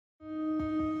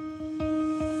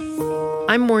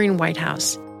I'm Maureen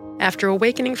Whitehouse. After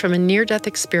awakening from a near-death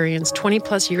experience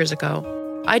 20-plus years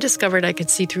ago, I discovered I could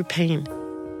see through pain.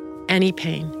 Any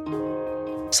pain.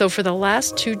 So for the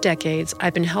last 2 decades,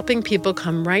 I've been helping people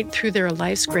come right through their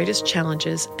life's greatest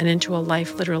challenges and into a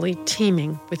life literally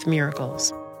teeming with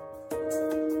miracles.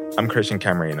 I'm Christian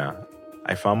Camarena.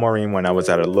 I found Maureen when I was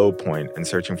at a low point and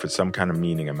searching for some kind of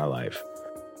meaning in my life.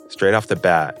 Straight off the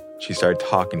bat, she started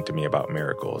talking to me about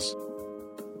miracles.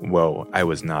 Whoa, I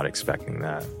was not expecting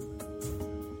that.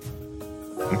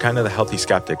 I'm kind of the healthy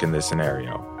skeptic in this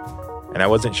scenario, and I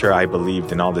wasn't sure I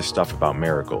believed in all this stuff about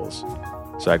miracles,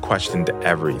 so I questioned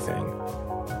everything.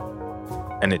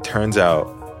 And it turns out,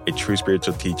 a true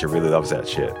spiritual teacher really loves that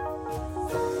shit.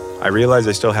 I realize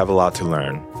I still have a lot to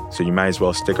learn, so you might as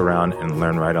well stick around and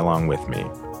learn right along with me,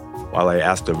 while I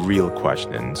ask the real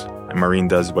questions, and Maureen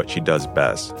does what she does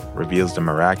best, reveals the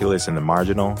miraculous in the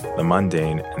marginal, the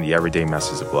mundane, and the everyday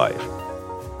messes of life.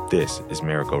 This is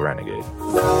Miracle Renegade.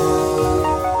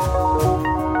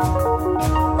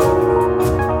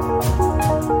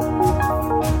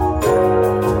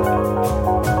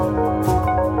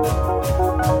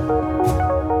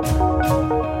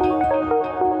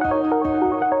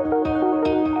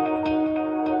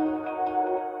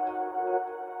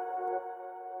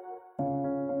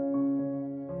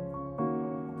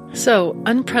 So,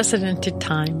 unprecedented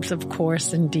times, of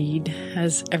course, indeed,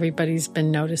 as everybody's been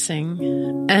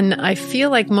noticing. And I feel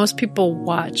like most people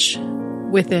watch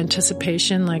with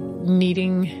anticipation, like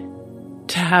needing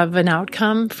to have an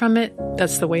outcome from it.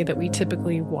 That's the way that we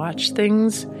typically watch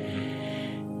things.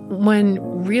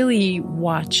 When really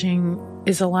watching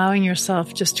is allowing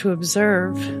yourself just to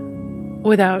observe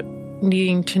without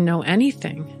needing to know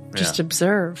anything. Just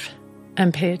observe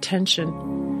and pay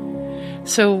attention.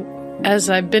 So,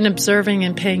 as I've been observing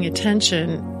and paying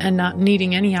attention and not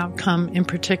needing any outcome in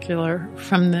particular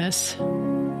from this,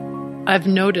 I've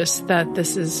noticed that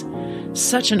this is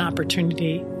such an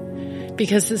opportunity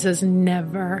because this has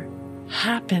never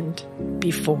happened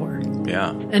before. Yeah.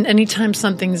 And anytime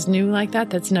something's new like that,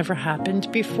 that's never happened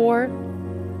before,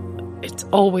 it's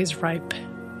always ripe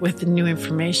with new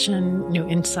information, new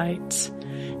insights,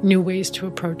 new ways to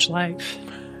approach life.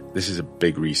 This is a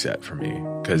big reset for me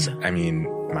because,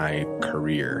 my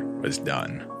career was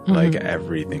done. Mm-hmm. Like,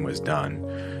 everything was done.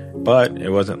 But it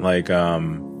wasn't like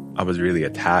I was really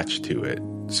attached to it.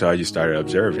 So I just started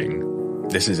observing.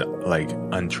 This is like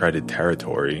untreaded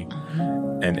territory.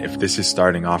 Mm-hmm. And if this is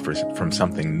starting off from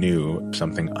something new,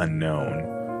 something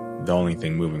unknown, the only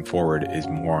thing moving forward is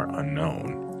more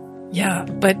unknown. Yeah,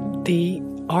 but the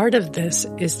art of this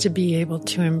is to be able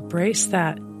to embrace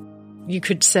that. You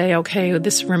could say, okay,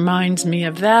 this reminds me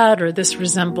of that, or this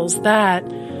resembles that.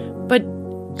 But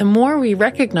the more we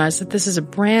recognize that this is a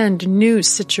brand new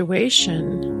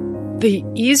situation, the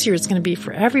easier it's going to be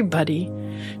for everybody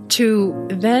to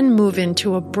then move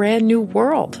into a brand new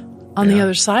world on the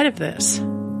other side of this,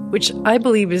 which I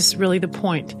believe is really the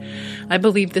point. I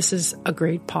believe this is a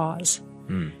great pause.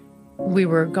 We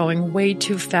were going way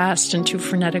too fast and too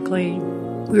frenetically.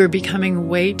 We were becoming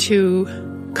way too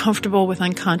comfortable with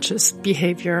unconscious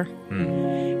behavior.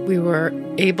 We were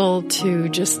able to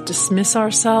just dismiss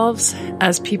ourselves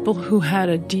as people who had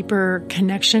a deeper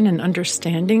connection and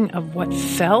understanding of what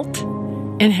felt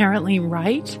inherently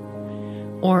right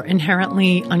or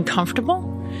inherently uncomfortable,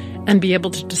 and be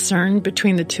able to discern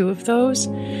between the two of those.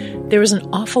 There was an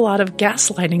awful lot of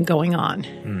gaslighting going on,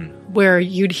 where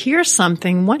you'd hear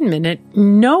something one minute,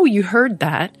 know you heard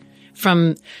that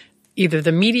from either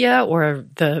the media or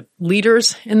the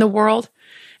leaders in the world,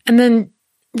 and then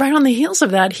right on the heels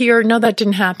of that, hear, no, that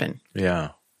didn't happen.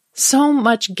 Yeah. So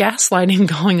much gaslighting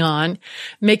going on,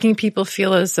 making people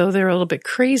feel as though they're a little bit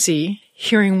crazy,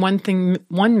 hearing one thing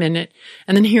one minute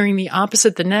and then hearing the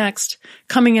opposite the next,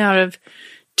 coming out of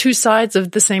two sides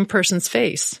of the same person's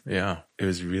face. Yeah. It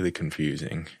was really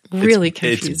confusing.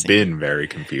 Confusing. It's been very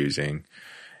confusing.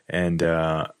 And,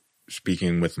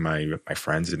 speaking with my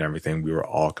friends and everything, we were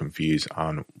all confused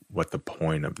on what the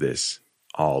point of this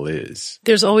all is.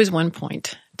 There's always one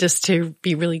point, just to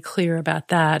be really clear about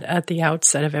that at the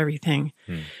outset of everything.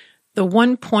 The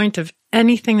one point of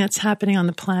anything that's happening on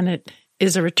the planet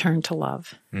is a return to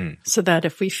love. So that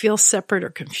if we feel separate or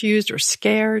confused or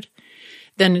scared,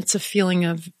 then it's a feeling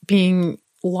of being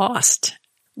lost.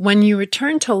 When you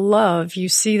return to love, you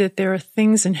see that there are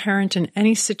things inherent in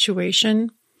any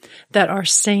situation that are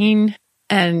sane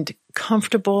and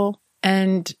comfortable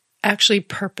and actually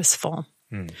purposeful.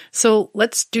 So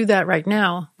let's do that right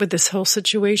now with this whole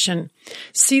situation.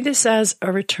 See this as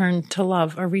a return to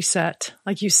love, a reset,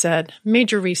 like you said,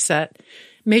 major reset,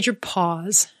 major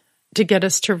pause, to get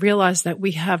us to realize that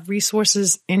we have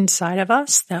resources inside of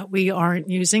us that we aren't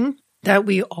using, that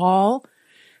we all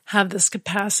have this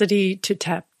capacity to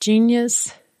tap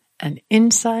genius and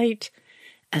insight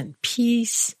and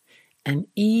peace and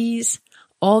ease.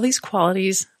 All these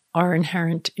qualities are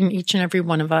inherent in each and every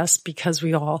one of us because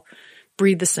we all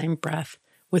breathe the same breath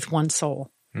with one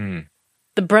soul.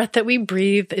 The breath that we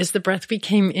breathe is the breath we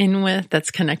came in with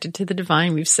that's connected to the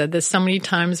divine. We've said this so many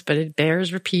times, but it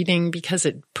bears repeating because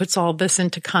it puts all this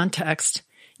into context.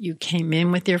 You came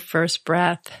in with your first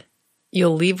breath.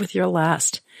 You'll leave with your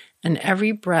last. And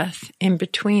every breath in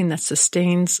between that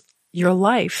sustains your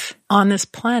life on this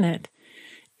planet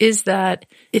is that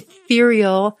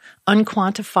ethereal,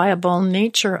 unquantifiable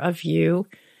nature of you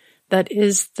that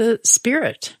is the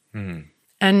spirit.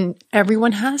 And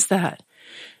everyone has that.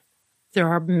 There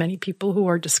are many people who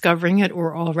are discovering it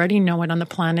or already know it on the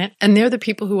planet. And they're the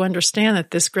people who understand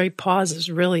that this great pause is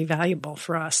really valuable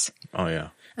for us. Oh, yeah.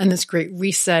 And this great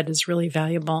reset is really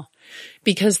valuable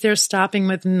because they're stopping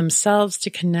within themselves to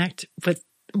connect with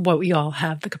what we all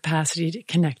have the capacity to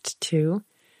connect to.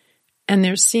 And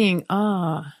they're seeing,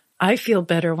 I feel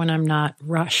better when I'm not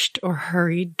rushed or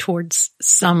hurried towards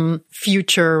some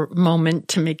future moment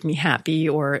to make me happy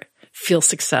or feel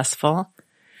successful.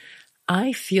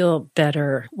 I feel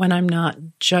better when I'm not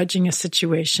judging a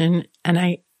situation and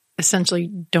I essentially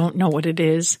don't know what it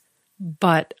is,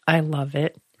 but I love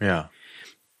it. Yeah.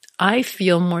 I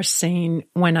feel more sane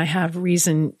when I have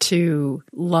reason to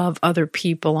love other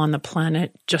people on the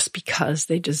planet just because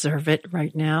they deserve it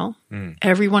right now.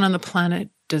 Everyone on the planet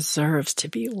deserves to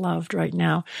be loved right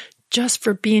now just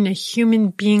for being a human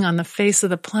being on the face of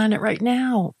the planet right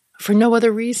now, for no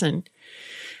other reason.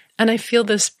 And I feel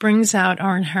this brings out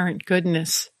our inherent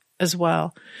goodness as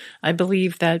well. I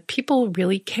believe that people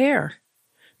really care.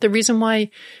 The reason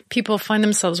why people find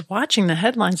themselves watching the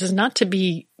headlines is not to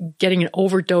be getting an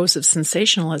overdose of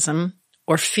sensationalism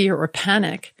or fear or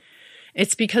panic.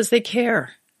 It's because they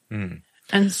care. And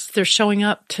they're showing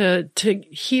up to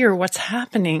hear what's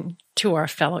happening to our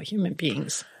fellow human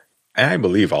beings. And I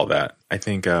believe all that. I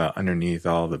think underneath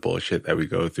all the bullshit that we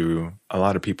go through, a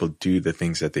lot of people do the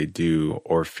things that they do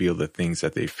or feel the things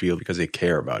that they feel because they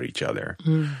care about each other.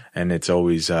 And it's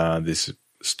always this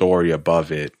story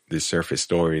above it, this surface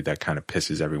story that kind of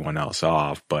pisses everyone else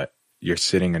off. But you're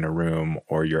sitting in a room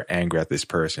or you're angry at this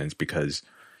person, it's because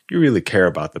you really care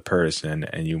about the person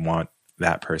and you want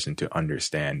that person to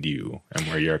understand you and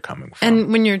where you're coming from.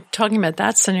 And when you're talking about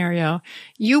that scenario,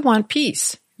 you want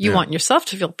peace. You want yourself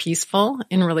to feel peaceful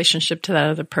in relationship to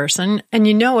that other person. And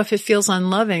you know if it feels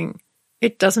unloving,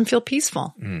 it doesn't feel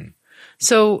peaceful.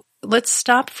 So let's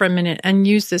stop for a minute and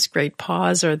use this great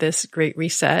pause or this great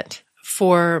reset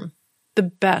for the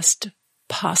best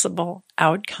possible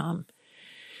outcome.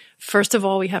 First of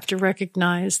all, we have to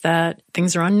recognize that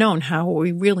things are unknown. How will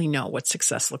we really know what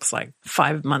success looks like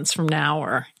 5 months from now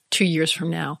or 2 years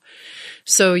from now?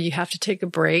 So you have to take a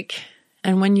break.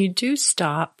 And when you do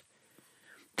stop,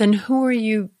 then who are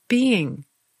you being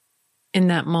in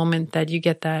that moment that you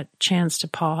get that chance to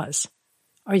pause?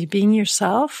 Are you being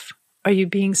yourself? Are you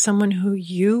being someone who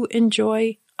you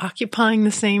enjoy occupying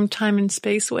the same time and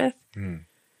space with?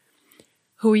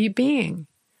 Who are you being?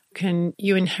 Can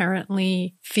you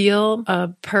inherently feel a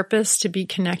purpose to be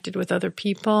connected with other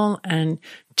people and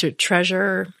to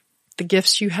treasure the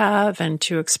gifts you have and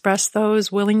to express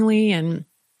those willingly and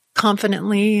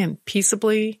confidently and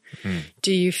peaceably?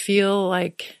 Do you feel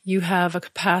like you have a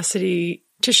capacity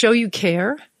to show you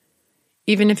care,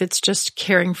 even if it's just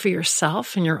caring for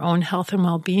yourself and your own health and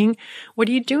well-being? What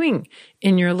are you doing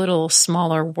in your little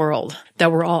smaller world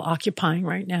that we're all occupying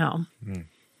right now?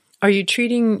 Are you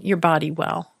treating your body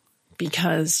well?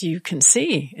 Because you can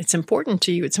see it's important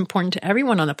to you. It's important to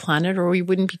everyone on the planet, or we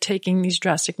wouldn't be taking these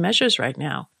drastic measures right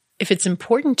now. If it's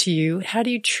important to you, how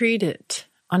do you treat it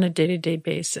on a day-to-day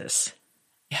basis?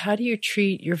 How do you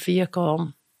treat your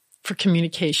vehicle for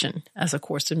communication, as A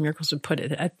Course in Miracles would put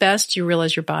it? At best, you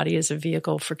realize your body is a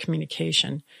vehicle for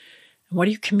communication. And what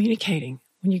are you communicating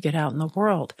when you get out in the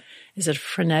world? Is it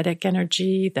frenetic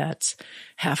energy that's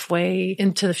halfway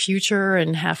into the future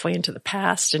and halfway into the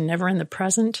past and never in the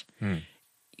present?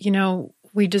 You know,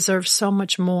 we deserve so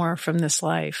much more from this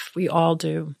life. We all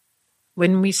do.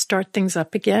 When we start things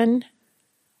up again,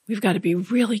 we've got to be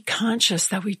really conscious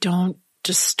that we don't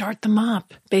just start them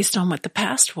up based on what the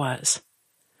past was.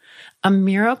 A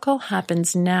miracle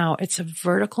happens now. It's a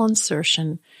vertical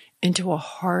insertion into a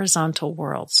horizontal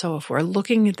world. So if we're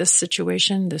looking at this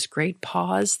situation, this great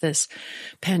pause, this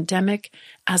pandemic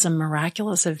as a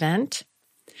miraculous event,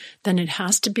 then it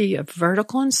has to be a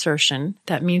vertical insertion.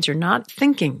 That means you're not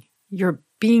thinking, you're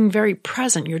being very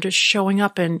present. You're just showing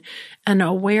up and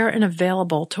aware and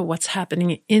available to what's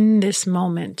happening in this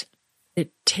moment.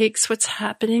 It takes what's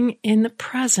happening in the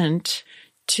present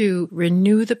to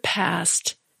renew the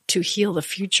past, to heal the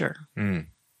future.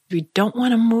 We don't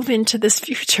want to move into this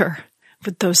future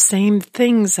with those same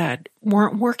things that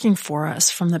weren't working for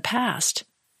us from the past.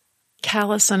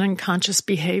 Callous and unconscious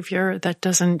behavior that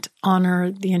doesn't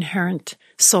honor the inherent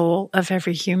soul of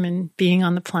every human being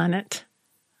on the planet.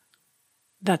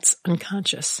 That's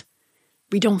unconscious.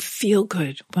 We don't feel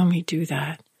good when we do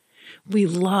that. We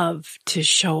love to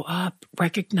show up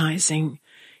recognizing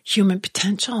human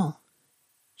potential,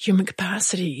 human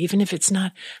capacity, even if it's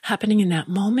not happening in that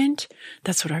moment.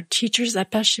 That's what our teachers at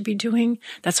best should be doing.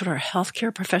 That's what our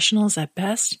healthcare professionals at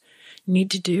best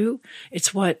need to do.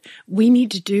 It's what we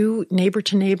need to do, neighbor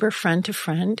to neighbor, friend to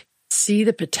friend. See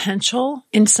the potential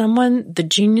in someone, the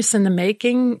genius in the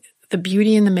making, the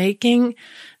beauty in the making.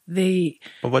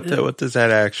 What does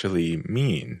that actually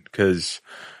mean? Because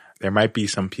there might be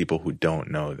some people who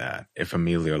don't know that. If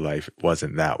familiar life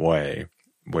wasn't that way,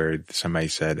 where somebody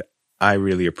said, I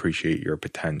really appreciate your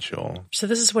potential. So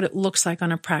this is what it looks like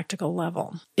on a practical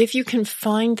level. If you can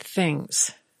find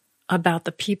things about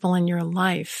the people in your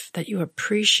life that you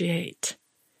appreciate,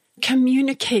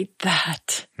 communicate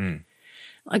that.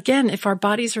 Again, if our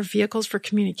bodies are vehicles for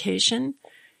communication,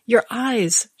 your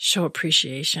eyes show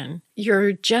appreciation.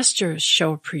 Your gestures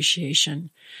show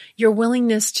appreciation. Your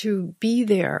willingness to be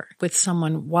there with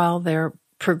someone while they're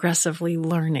progressively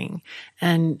learning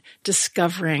and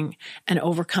discovering and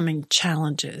overcoming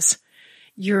challenges.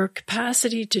 Your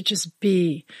capacity to just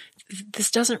be.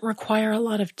 This doesn't require a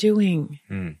lot of doing.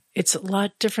 It's a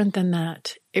lot different than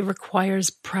that. It requires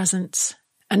presence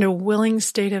and a willing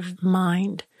state of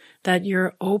mind that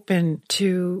you're open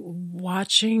to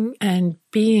watching and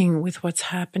being with what's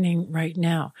happening right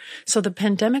now. So the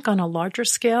pandemic on a larger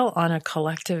scale, on a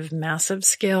collective, massive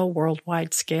scale,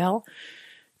 worldwide scale,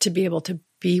 to be able to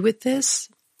be with this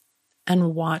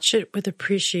and watch it with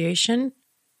appreciation,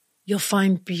 you'll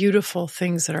find beautiful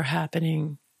things that are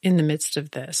happening in the midst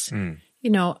of this. You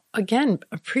know, again,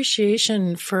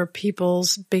 appreciation for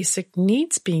people's basic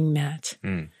needs being met.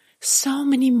 So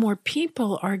many more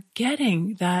people are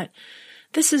getting that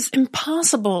this is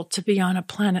impossible to be on a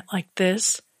planet like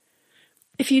this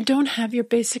if you don't have your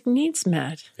basic needs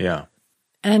met. Yeah.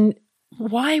 And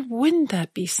why wouldn't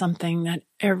that be something that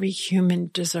every human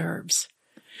deserves?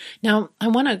 Now, I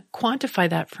want to quantify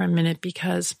that for a minute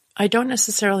because I don't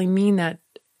necessarily mean that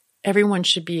everyone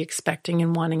should be expecting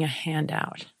and wanting a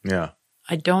handout. Yeah.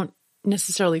 I don't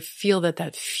necessarily feel that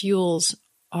that fuels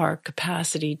our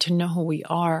capacity to know who we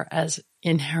are as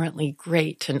inherently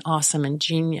great and awesome and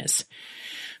genius.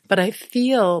 But I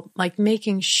feel like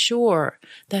making sure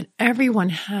that everyone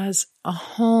has a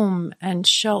home and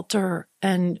shelter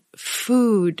and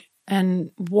food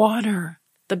and water,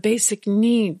 the basic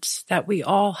needs that we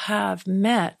all have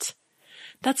met.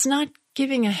 That's not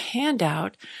giving a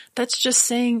handout. That's just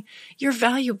saying you're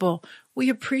valuable. We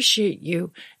appreciate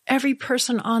you. Every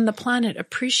person on the planet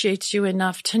appreciates you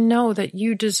enough to know that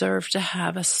you deserve to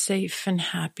have a safe and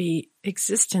happy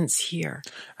existence here.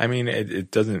 I mean,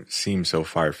 it doesn't seem so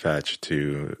far-fetched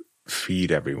to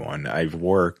feed everyone. I've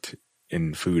worked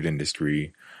in food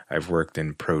industry. I've worked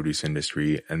in produce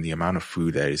industry, and the amount of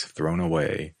food that is thrown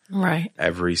away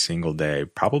every single day,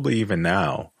 probably even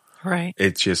now,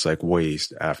 it's just like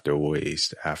waste after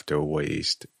waste after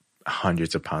waste.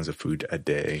 Hundreds of pounds of food a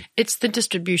day. It's the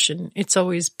distribution. It's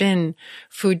always been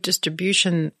food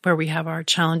distribution where we have our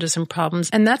challenges and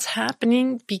problems. And that's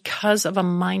happening because of a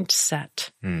mindset.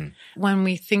 When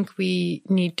we think we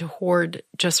need to hoard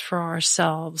just for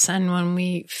ourselves, and when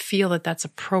we feel that that's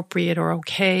appropriate or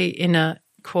okay in a,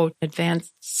 quote,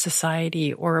 advanced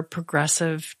society or a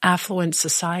progressive, affluent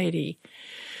society,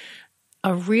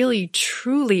 a really,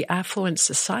 truly affluent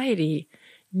society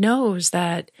knows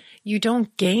that you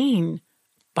don't gain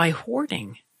by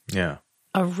hoarding. Yeah.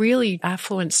 A really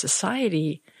affluent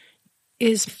society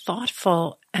is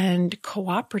thoughtful and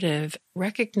cooperative,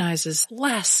 recognizes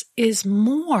less is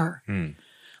more.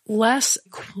 Less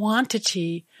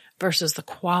quantity versus the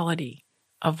quality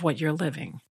of what you're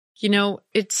living. You know,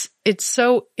 it's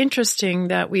so interesting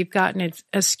that we've gotten it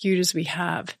as skewed as we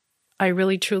have. I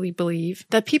really truly believe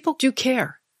that people do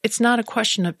care. It's not a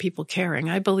question of people caring.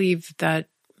 I believe that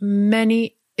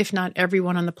many, if not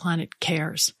everyone on the planet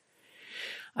cares.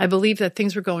 I believe that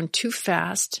things were going too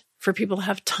fast for people to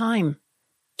have time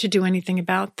to do anything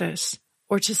about this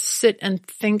or to sit and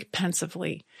think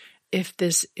pensively. If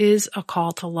this is a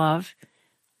call to love,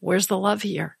 where's the love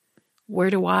here?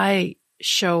 Where do I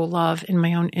show love in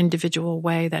my own individual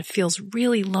way that feels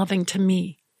really loving to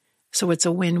me So it's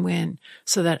a win-win,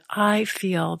 so that I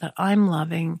feel that I'm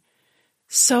loving,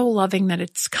 so loving that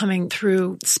it's coming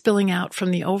through, spilling out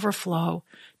from the overflow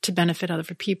to benefit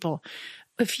other people.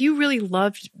 If you really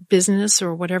loved business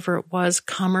or whatever it was,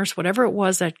 commerce, whatever it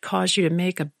was that caused you to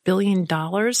make $1 billion,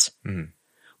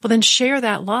 well, then share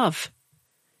that love.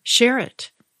 Share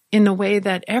it in the way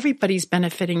that everybody's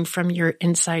benefiting from your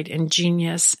insight and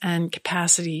genius and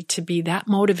capacity to be that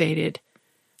motivated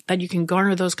that you can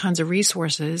garner those kinds of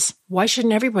resources. Why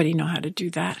shouldn't everybody know how to do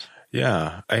that?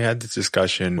 Yeah, I had this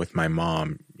discussion with my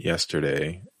mom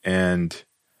yesterday, and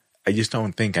I just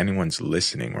don't think anyone's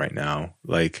listening right now.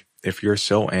 Like, if you're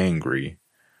so angry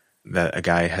that a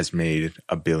guy has made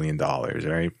 $1 billion,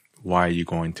 right? Why are you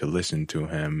going to listen to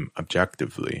him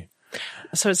objectively?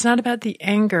 So it's not about the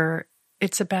anger.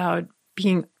 It's about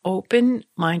being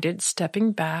open-minded,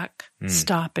 stepping back,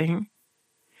 stopping,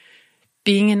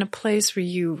 being in a place where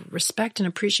you respect and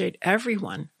appreciate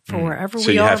everyone for wherever we are right now.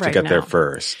 So you have to get there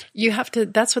first. You have to,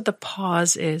 that's what the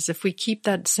pause is. If we keep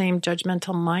that same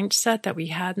judgmental mindset that we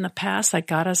had in the past that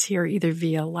got us here either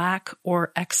via lack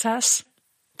or excess,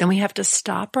 then we have to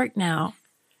stop right now,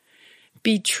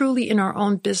 be truly in our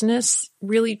own business,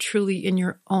 really truly in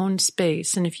your own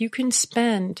space. And if you can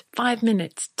spend 5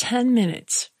 minutes, 10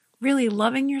 minutes, really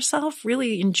loving yourself,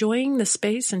 really enjoying the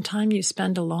space and time you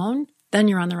spend alone, then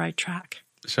you're on the right track.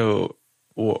 So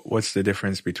what's the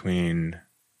difference between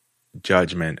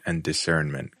judgment and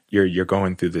discernment? You're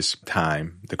going through this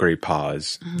time, the great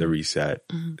pause, the reset.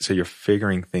 So you're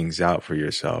figuring things out for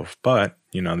yourself. But,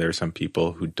 there are some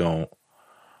people who don't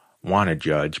want to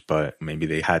judge, but maybe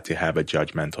they had to have a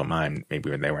judgmental mind. Maybe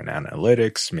when they were in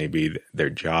analytics, maybe their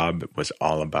job was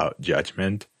all about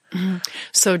judgment.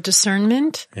 So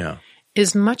discernment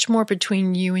is much more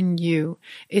between you and you.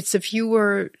 It's if you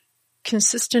were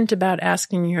consistent about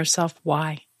asking yourself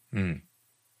why.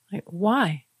 Like,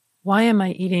 why? Why am I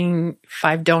eating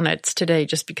 5 donuts today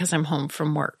just because I'm home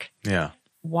from work? Yeah.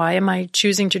 Why am I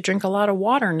choosing to drink a lot of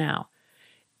water now?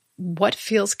 What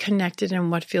feels connected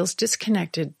and what feels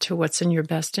disconnected to what's in your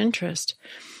best interest?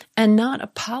 And not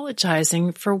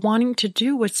apologizing for wanting to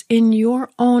do what's in your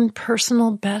own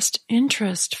personal best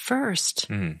interest first.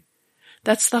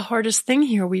 That's the hardest thing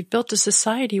here. We've built a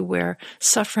society where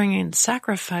suffering and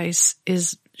sacrifice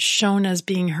is shown as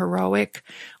being heroic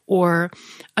or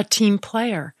a team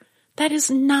player. That is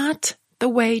not the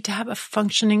way to have a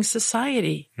functioning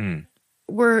society.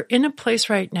 We're in a place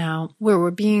right now where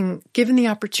we're being given the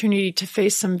opportunity to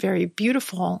face some very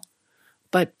beautiful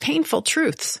but painful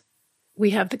truths. We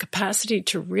have the capacity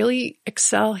to really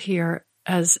excel here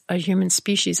as a human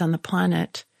species on the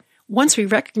planet. Once we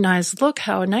recognize, look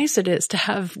how nice it is to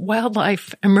have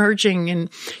wildlife emerging, and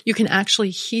you can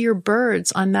actually hear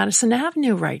birds on Madison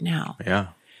Avenue right now. Yeah.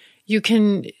 You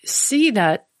can see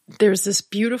that there's this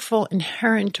beautiful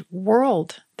inherent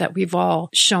world that we've all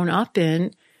shown up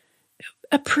in.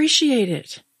 Appreciate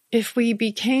it. If we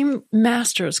became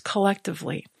masters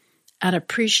collectively at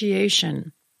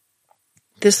appreciation,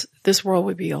 this world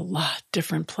would be a lot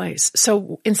different place.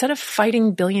 So instead of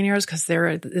fighting billionaires because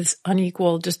they're this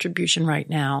unequal distribution right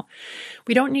now,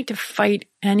 we don't need to fight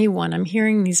anyone. I'm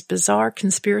hearing these bizarre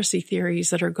conspiracy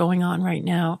theories that are going on right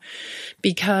now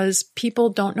because people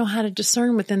don't know how to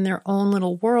discern within their own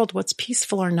little world what's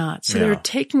peaceful or not. So they're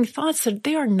taking thoughts that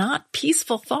they are not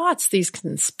peaceful thoughts, these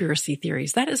conspiracy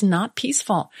theories. That is not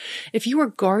peaceful. If you were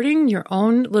guarding your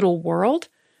own little world,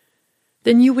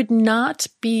 then you would not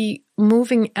be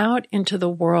moving out into the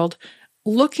world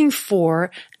looking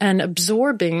for and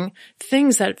absorbing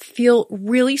things that feel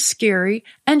really scary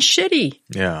and shitty.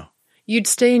 Yeah. You'd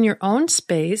stay in your own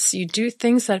space. You do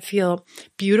things that feel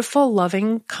beautiful,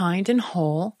 loving, kind, and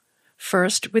whole.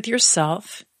 First with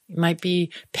yourself. It might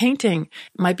be painting.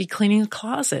 It might be cleaning a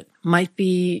closet. It might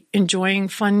be enjoying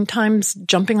fun times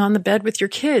jumping on the bed with your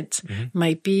kids. It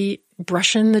might be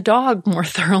brushing the dog more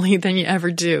thoroughly than you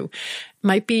ever do. It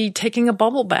might be taking a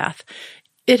bubble bath.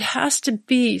 It has to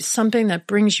be something that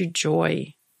brings you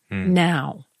joy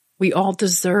now. We all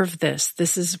deserve this.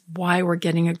 This is why we're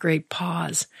getting a great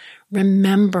pause.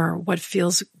 Remember what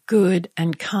feels good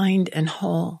and kind and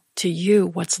whole to you,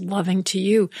 what's loving to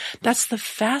you. That's the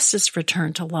fastest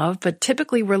return to love. But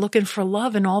typically we're looking for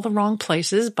love in all the wrong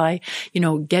places by,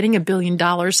 getting $1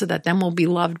 billion so that then we'll be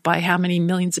loved by how many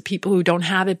millions of people who don't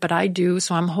have it, but I do.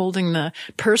 So I'm holding the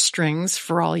purse strings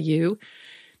for all you.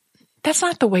 That's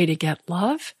not the way to get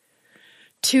love.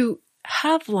 To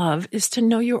have love is to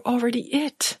know you're already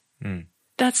it.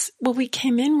 That's what we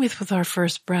came in with our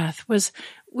first breath, was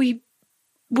we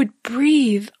would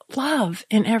breathe love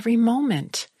in every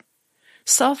moment.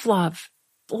 Self-love,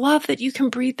 love that you can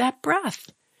breathe that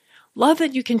breath. Love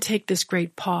that you can take this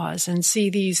great pause and see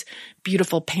these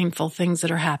beautiful, painful things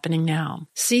that are happening now.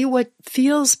 See what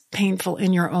feels painful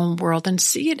in your own world and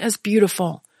see it as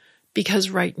beautiful, because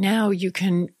right now you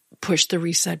can push the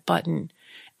reset button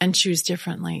and choose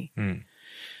differently.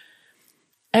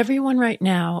 Everyone right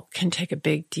now can take a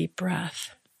big, deep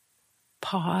breath.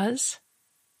 Pause,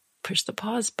 push the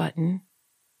pause button,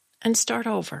 and start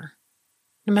over.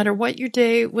 No matter what your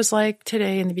day was like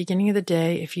today in the beginning of the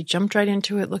day, if you jumped right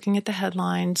into it looking at the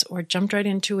headlines or jumped right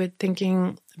into it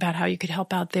thinking about how you could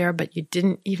help out there, but you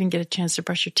didn't even get a chance to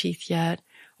brush your teeth yet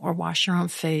or wash your own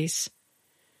face,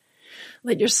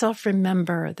 let yourself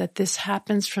remember that this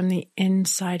happens from the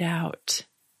inside out,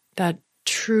 that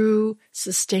true,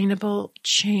 sustainable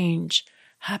change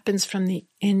happens from the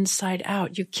inside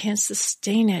out. You can't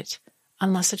sustain it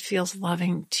unless it feels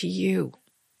loving to you.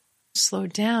 Slow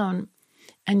down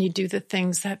and you do the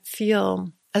things that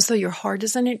feel as though your heart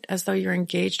is in it, as though you're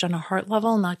engaged on a heart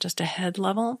level, not just a head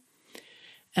level.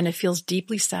 And it feels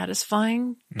deeply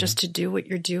satisfying just to do what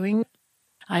you're doing.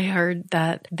 I heard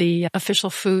that the official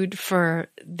food for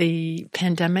the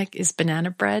pandemic is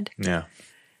banana bread. Yeah.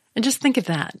 And just think of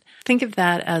that. Think of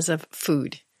that as a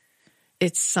food.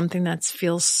 It's something that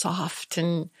feels soft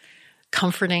and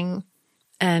comforting,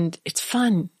 and it's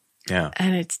fun. Yeah.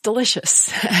 And it's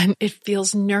delicious, and it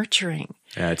feels nurturing.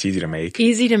 Yeah, it's easy to make.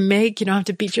 Easy to make. You don't have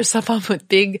to beat yourself up with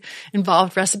big,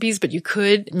 involved recipes, but you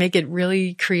could make it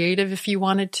really creative if you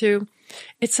wanted to.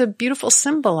 It's a beautiful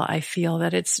symbol, I feel,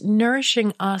 that it's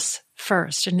nourishing us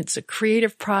first, and it's a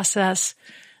creative process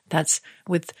that's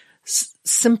with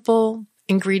simple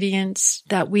ingredients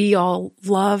that we all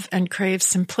love and crave.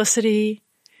 Simplicity.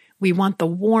 We want the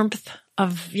warmth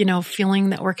of,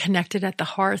 feeling that we're connected at the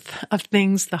hearth of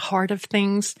things, the heart of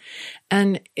things.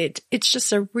 And it's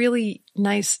just a really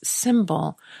nice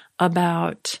symbol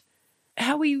about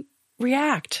how we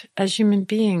react as human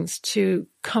beings to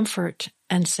comfort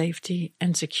and safety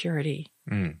and security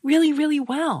really, really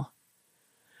well.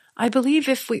 I believe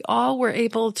if we all were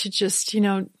able to just,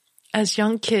 as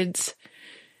young kids,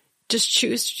 just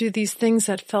choose to do these things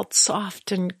that felt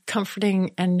soft and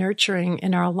comforting and nurturing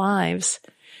in our lives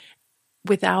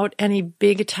without any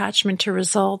big attachment to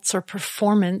results or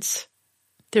performance,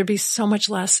 there'd be so much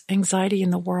less anxiety in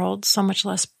the world, so much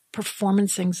less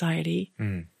performance anxiety.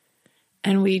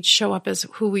 And we'd show up as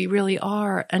who we really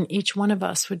are, and each one of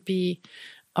us would be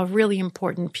a really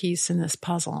important piece in this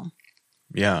puzzle.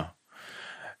 Yeah.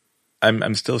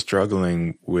 I'm still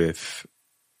struggling with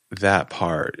that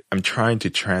part. I'm trying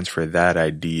to transfer that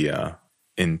idea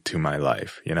into my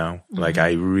life, Like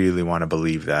I really want to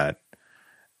believe that,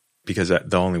 because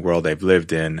the only world I've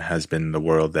lived in has been the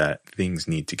world that things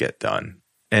need to get done.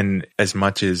 And as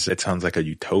much as it sounds like a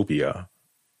utopia,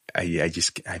 I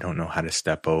don't know how to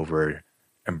step over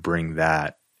and bring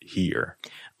that here.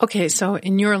 Okay, so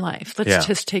in your life, let's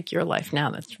just take your life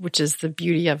now, which is the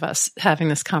beauty of us having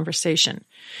this conversation.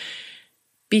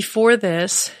 Before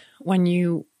this, when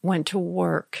you went to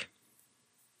work,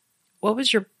 what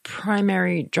was your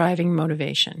primary driving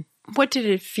motivation? What did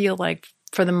it feel like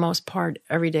for the most part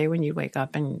every day when you wake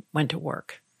up and went to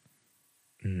work?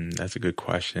 That's a good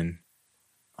question.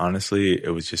 Honestly,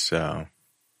 it was just a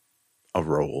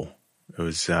role. It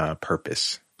was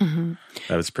purpose. That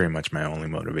was pretty much my only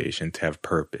motivation, to have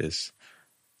purpose.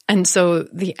 And so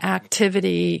the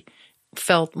activity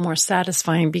felt more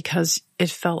satisfying because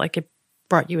it felt like it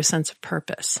brought you a sense of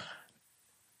purpose.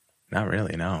 Not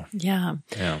really, no. Yeah.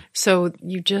 So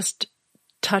you just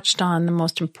touched on the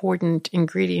most important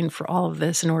ingredient for all of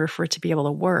this in order for it to be able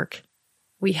to work.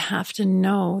 We have to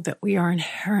know that we are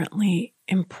inherently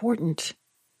important,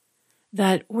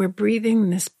 that we're breathing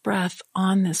this breath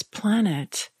on this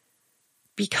planet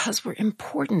because we're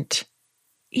important,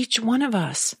 each one of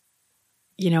us.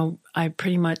 I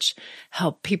pretty much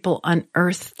help people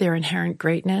unearth their inherent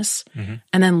greatness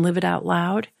and then live it out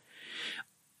loud.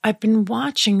 I've been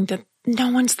watching that no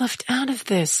one's left out of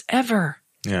this ever.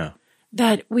 Yeah.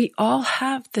 That we all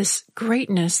have this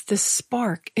greatness, this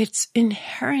spark. It's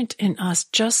inherent in us,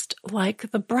 just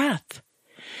like the breath.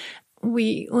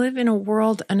 We live in a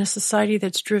world and a society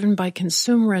that's driven by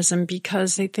consumerism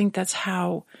because they think that's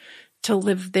how to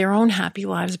live their own happy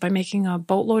lives, by making a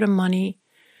boatload of money,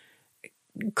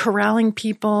 corralling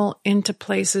people into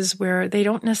places where they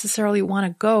don't necessarily want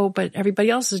to go, but everybody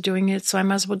else is doing it, so I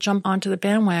might as well jump onto the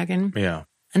bandwagon. Yeah.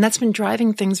 And that's been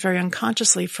driving things very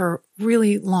unconsciously for a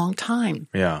really long time.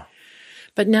 Yeah.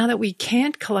 But now that we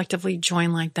can't collectively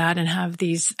join like that and have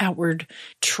these outward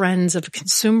trends of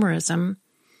consumerism,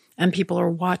 and people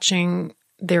are watching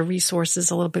their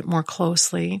resources a little bit more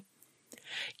closely,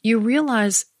 you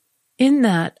realize in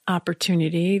that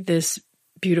opportunity, this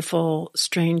beautiful,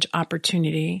 strange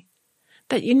opportunity,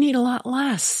 that you need a lot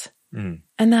less. And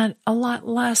that a lot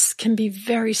less can be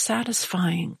very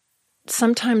satisfying.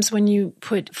 Sometimes when you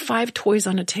put 5 toys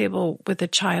on a table with a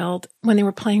child, when they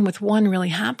were playing with one really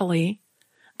happily,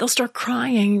 they'll start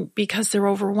crying because they're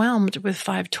overwhelmed with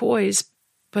 5 toys.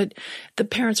 But the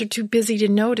parents are too busy to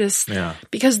notice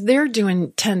because they're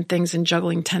doing 10 things and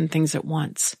juggling 10 things at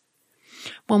once.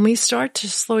 When we start to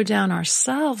slow down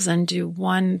ourselves and do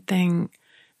one thing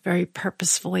very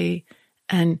purposefully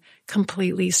and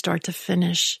completely start to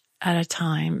finish at a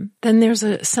time, then there's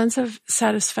a sense of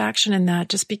satisfaction in that,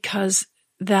 just because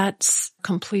that's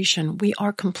completion. We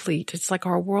are complete. It's like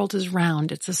our world is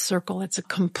round. It's a circle. It's a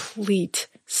complete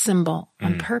symbol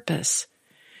on purpose.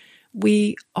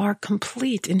 We are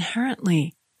complete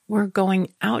inherently. We're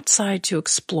going outside to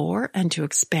explore and to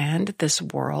expand this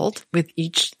world with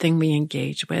each thing we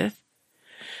engage with.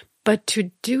 But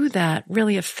to do that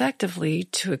really effectively,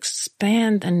 to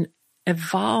expand and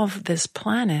evolve this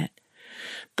planet,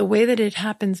 the way that it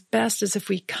happens best is if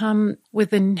we come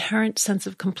with an inherent sense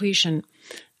of completion.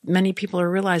 Many people are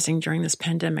realizing during this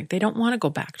pandemic, they don't want to go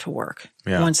back to work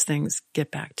once things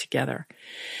get back together.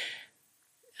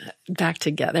 Back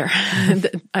together.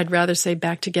 I'd rather say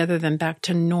back together than back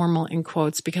to normal in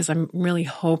quotes, because I'm really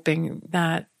hoping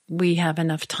that we have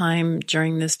enough time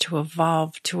during this to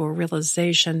evolve to a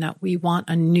realization that we want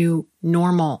a new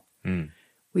normal.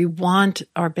 We want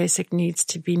our basic needs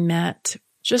to be met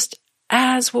just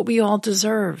as what we all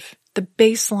deserve, the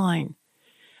baseline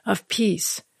of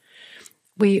peace.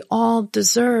 We all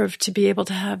deserve to be able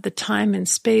to have the time and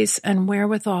space and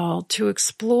wherewithal to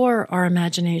explore our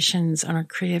imaginations and our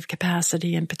creative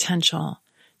capacity and potential,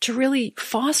 to really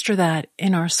foster that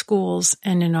in our schools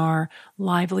and in our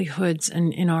livelihoods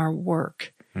and in our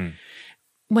work.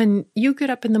 When you get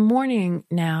up in the morning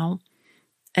now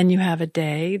and you have a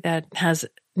day that has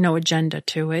no agenda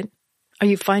to it, are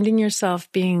you finding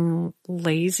yourself being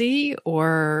lazy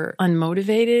or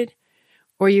unmotivated?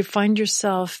 Or you find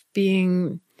yourself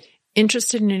being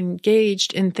interested and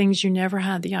engaged in things you never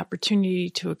had the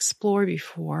opportunity to explore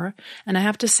before? And I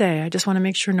have to say, I just want to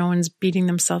make sure no one's beating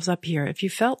themselves up here. If you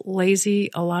felt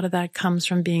lazy, a lot of that comes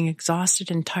from being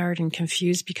exhausted and tired and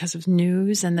confused because of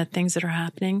news and the things that are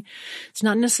happening. It's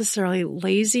not necessarily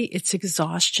lazy, it's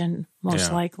exhaustion,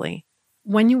 most likely.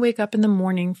 When you wake up in the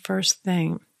morning, first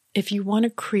thing, if you want to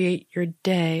create your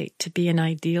day to be an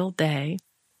ideal day,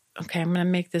 okay, I'm going to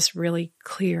make this really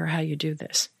clear how you do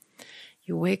this.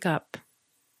 You wake up.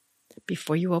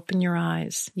 Before you open your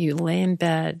eyes, you lay in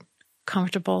bed,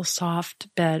 comfortable,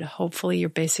 soft bed. Hopefully your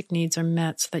basic needs are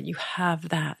met so that you have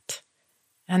that.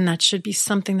 And that should be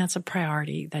something that's a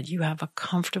priority, that you have a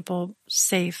comfortable,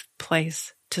 safe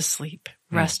place to sleep.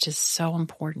 Rest is so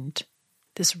important.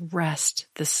 This rest,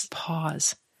 this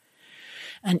pause.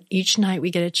 And each night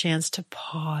we get a chance to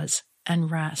pause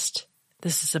and rest.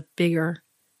 This is a bigger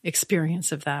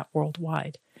experience of that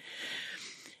worldwide.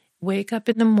 Wake up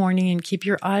in the morning and keep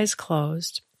your eyes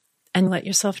closed and let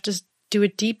yourself just do a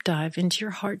deep dive into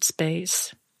your heart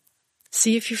space.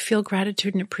 See if you feel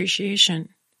gratitude and appreciation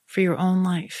for your own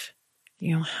life.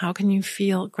 You know, how can you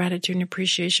feel gratitude and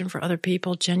appreciation for other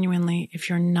people genuinely if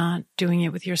you're not doing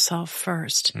it with yourself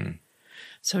first?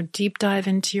 So deep dive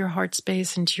into your heart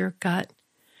space, into your gut.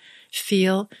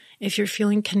 Feel if you're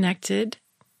feeling connected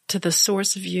to the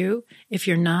source of you. If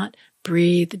you're not,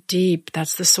 breathe deep.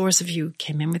 That's the source of you.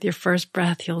 Came in with your first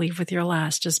breath, you'll leave with your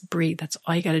last. Just breathe. That's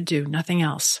all you got to do. Nothing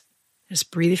else.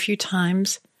 Just breathe a few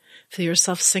times. Feel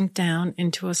yourself sink down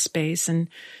into a space and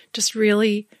just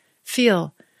really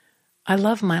feel, I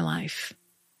love my life.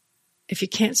 If you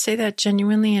can't say that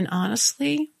genuinely and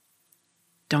honestly,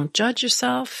 don't judge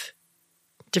yourself.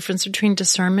 Difference between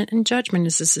discernment and judgment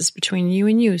is this is between you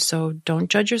and you. So don't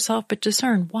judge yourself, but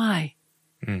discern. Why?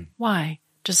 Why?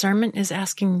 Discernment is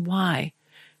asking why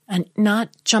and not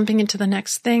jumping into the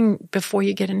next thing before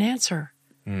you get an answer.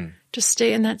 Just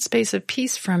stay in that space of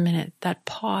peace for a minute, that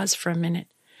pause for a minute,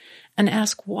 and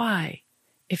ask why.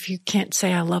 If you can't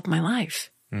say, I love my life,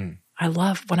 I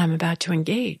love what I'm about to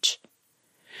engage.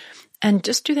 And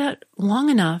just do that long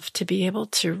enough to be able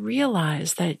to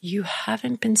realize that you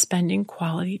haven't been spending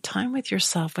quality time with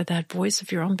yourself, with that voice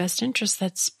of your own best interest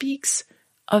that speaks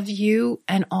of you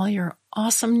and all your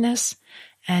awesomeness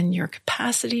and your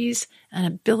capacities and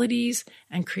abilities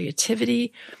and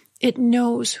creativity. It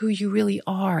knows who you really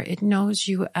are. It knows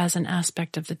you as an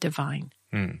aspect of the divine.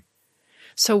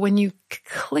 So when you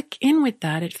click in with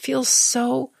that, it feels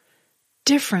so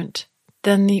different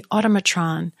than the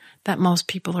automatron that most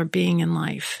people are being in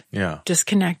life.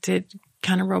 Disconnected,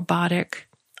 kind of robotic,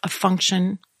 a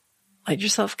function, Let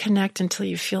yourself connect until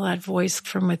you feel that voice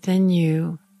from within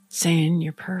you saying,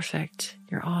 you're perfect,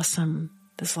 you're awesome,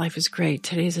 this life is great.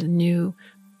 Today's a new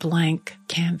blank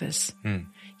canvas.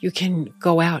 You can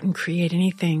go out and create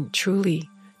anything, truly.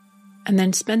 And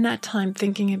then spend that time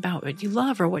thinking about what you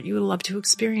love or what you would love to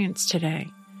experience today.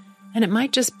 And it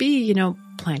might just be,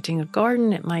 planting a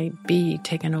garden. It might be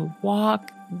taking a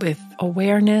walk with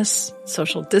awareness,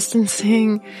 social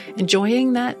distancing,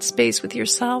 enjoying that space with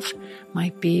yourself.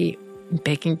 Might be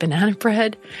baking banana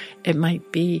bread. It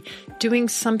might be doing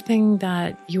something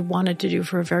that you wanted to do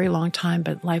for a very long time,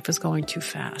 but life was going too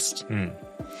fast.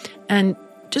 And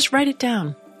just write it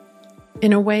down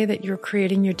in a way that you're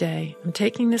creating your day. I'm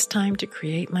taking this time to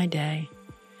create my day.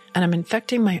 And I'm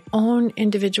infecting my own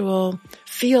individual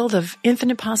field of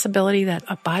infinite possibility that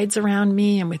abides around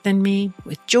me and within me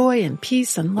with joy and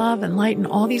peace and love and light and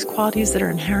all these qualities that are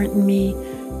inherent in me,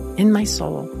 in my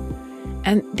soul.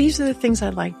 And these are the things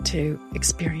I'd like to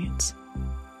experience.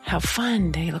 How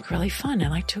fun. They look really fun. I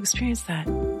like to experience that.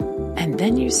 And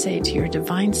then you say to your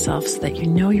divine self so that you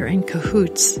know you're in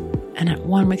cahoots and at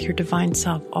one with your divine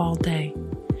self all day.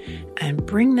 And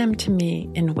bring them to me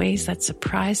in ways that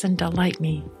surprise and delight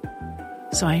me.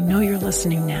 So I know you're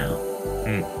listening now.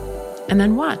 And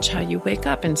then watch how you wake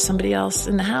up and somebody else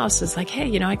in the house is like,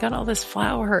 hey, I got all this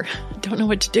flour. Don't know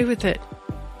what to do with it.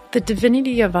 The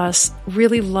divinity of us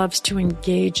really loves to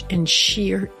engage in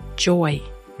sheer joy.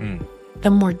 The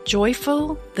more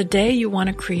joyful the day you want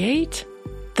to create,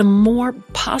 the more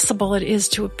possible it is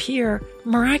to appear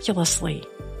miraculously.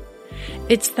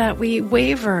 It's that we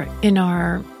waver in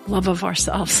our love of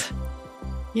ourselves.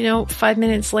 5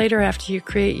 minutes later after you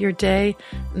create your day,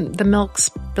 the milk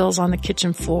spills on the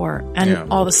kitchen floor and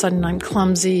all of a sudden I'm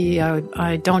clumsy,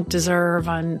 I don't deserve,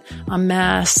 I'm a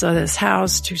mess, this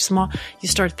house too small. You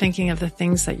start thinking of the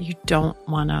things that you don't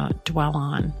want to dwell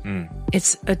on.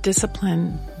 It's a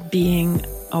discipline being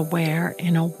aware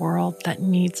in a world that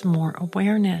needs more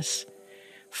awareness.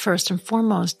 First and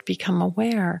foremost, become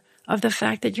aware of the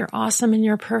fact that you're awesome and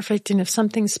you're perfect. And if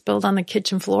something spilled on the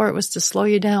kitchen floor, it was to slow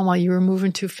you down while you were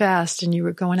moving too fast and you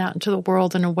were going out into the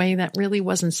world in a way that really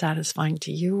wasn't satisfying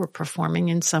to you or performing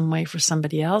in some way for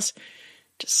somebody else.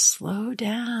 Just slow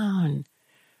down.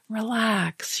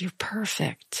 Relax. You're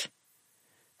perfect.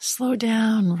 Slow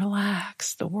down.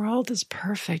 Relax. The world is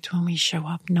perfect when we show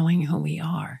up knowing who we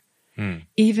are.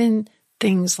 Even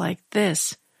things like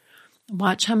this.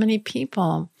 Watch how many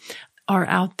people are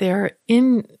out there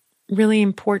in really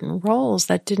important roles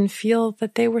that didn't feel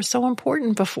that they were so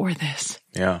important before this.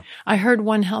 Yeah. I heard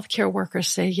one healthcare worker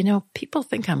say, people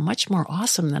think I'm much more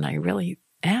awesome than I really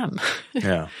am.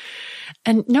 Yeah.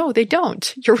 And no, they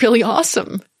don't. You're really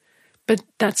awesome. But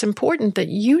that's important that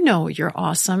you're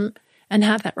awesome and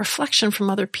have that reflection from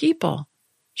other people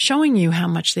showing you how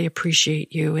much they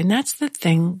appreciate you. And that's the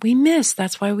thing we miss.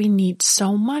 That's why we need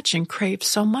so much and crave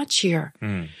so much here.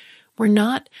 We're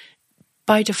not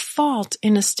by default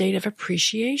in a state of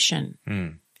appreciation.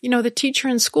 The teacher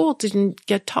in school didn't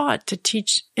get taught to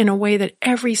teach in a way that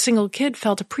every single kid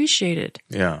felt appreciated.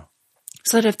 Yeah.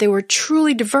 So that if they were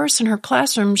truly diverse in her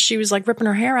classroom, she was like ripping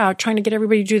her hair out, trying to get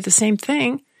everybody to do the same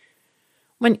thing,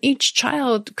 when each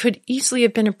child could easily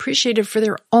have been appreciated for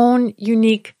their own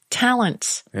unique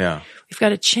talents. Yeah. We've got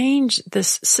to change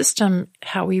this system,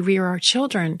 how we rear our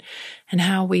children and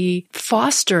how we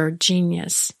foster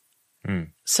genius.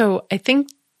 So I think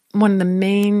one of the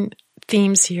main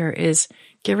themes here is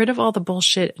get rid of all the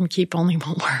bullshit and keep only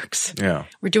what works. Yeah.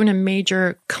 We're doing a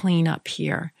major cleanup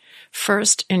here.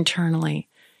 First, internally,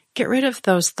 get rid of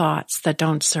those thoughts that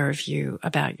don't serve you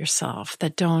about yourself,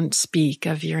 that don't speak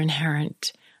of your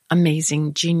inherent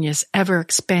amazing genius,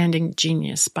 ever-expanding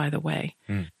genius, by the way.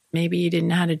 Maybe you didn't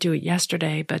know how to do it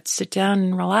yesterday, but sit down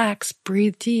and relax,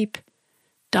 breathe deep,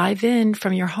 dive in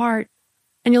from your heart,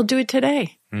 and you'll do it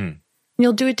today.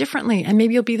 You'll do it differently. And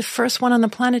maybe you'll be the first one on the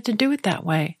planet to do it that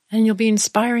way. And you'll be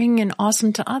inspiring and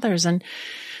awesome to others. And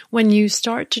when you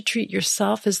start to treat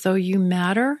yourself as though you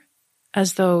matter,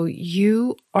 as though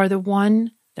you are the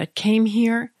one that came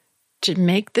here to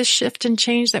make this shift and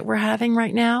change that we're having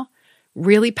right now,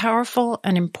 really powerful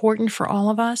and important for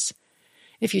all of us.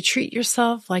 If you treat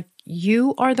yourself like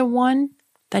you are the one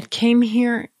that came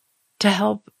here to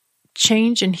help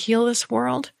change and heal this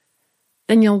world,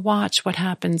 then you'll watch what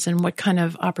happens and what kind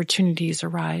of opportunities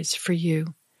arise for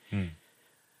you.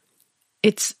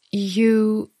 It's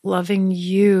you loving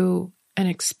you and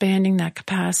expanding that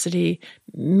capacity,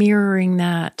 mirroring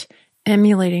that,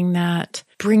 emulating that,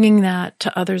 bringing that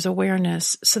to others'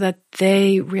 awareness so that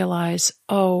they realize,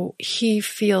 oh, he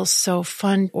feels so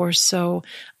fun or so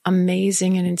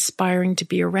amazing and inspiring to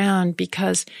be around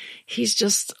because he's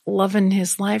just loving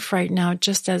his life right now,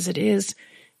 just as it is,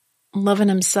 loving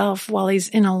himself while he's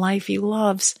in a life he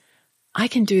loves. I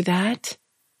can do that.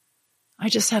 I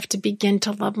just have to begin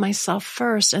to love myself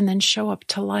first and then show up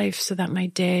to life so that my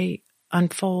day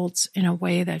unfolds in a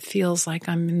way that feels like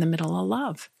I'm in the middle of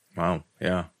love. Wow.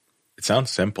 Yeah. It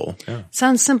sounds simple. Yeah.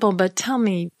 Sounds simple, but tell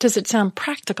me, does it sound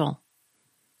practical?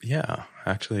 Yeah,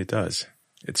 actually it does.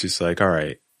 It's just like, all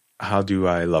right, how do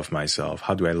I love myself?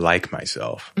 How do I like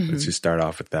myself? Let's just start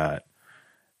off with that.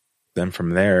 Then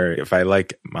from there, if I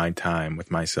like my time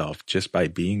with myself just by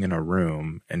being in a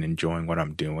room and enjoying what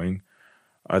I'm doing,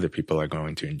 other people are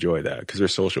going to enjoy that because they're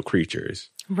social creatures.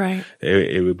 Right.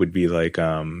 It would be like,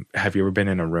 have you ever been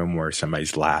in a room where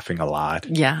somebody's laughing a lot?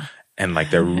 Yeah. And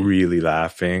like they're really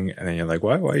laughing, and then you're like,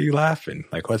 why are you laughing?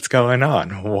 Like, what's going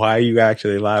on? Why are you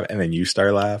actually laughing? And then you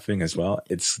start laughing as well.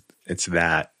 It's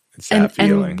that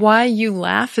feeling. And why you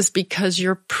laugh is because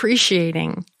you're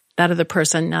appreciating that other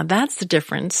person. Now that's the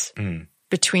difference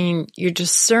between you're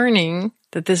discerning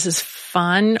that this is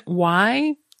fun.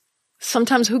 Why?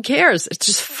 Sometimes who cares? It's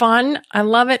just fun. I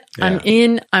love it. Yeah. I'm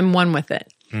in. I'm one with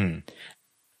it.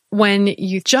 When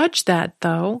you judge that,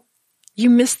 though, you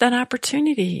miss that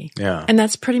opportunity. Yeah. And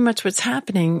that's pretty much what's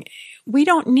happening. We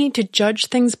don't need to judge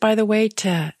things, by the way,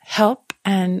 to help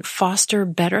and foster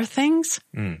better things.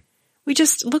 We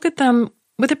just look at them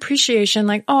with appreciation,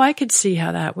 like, oh, I could see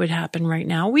how that would happen right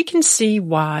now. We can see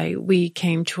why we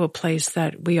came to a place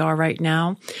that we are right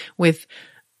now with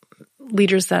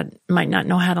leaders that might not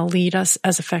know how to lead us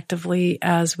as effectively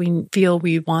as we feel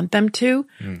we want them to.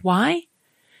 Why?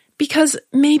 Because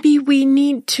maybe we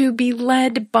need to be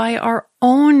led by our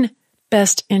own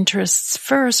best interests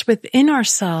first within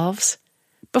ourselves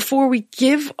before we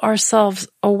give ourselves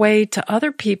away to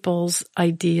other people's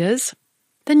ideas.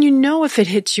 Then you know if it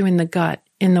hits you in the gut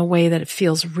in the way that it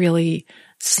feels really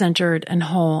centered and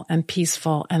whole and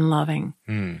peaceful and loving.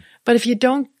 But if you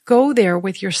don't go there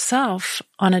with yourself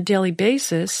on a daily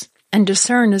basis and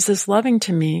discern, is this loving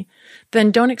to me?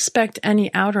 Then don't expect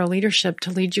any outer leadership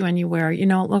to lead you anywhere. You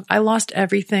know, look, I lost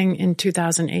everything in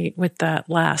 2008 with that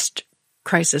last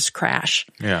crisis crash.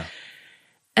 Yeah.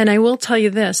 And I will tell you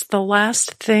this, the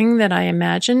last thing that I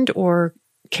imagined or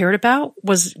cared about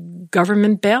was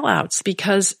government bailouts,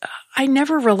 because I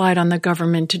never relied on the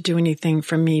government to do anything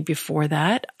for me before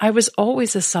that. I was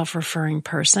always a self-referring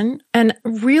person. And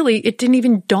really, it didn't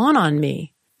even dawn on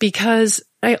me because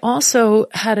I also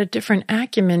had a different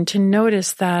acumen to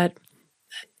notice that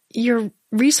your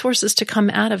resources to come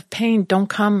out of pain don't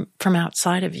come from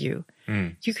outside of you.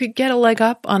 You could get a leg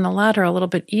up on the ladder a little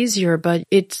bit easier, but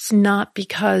it's not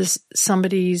because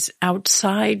somebody's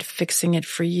outside fixing it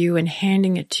for you and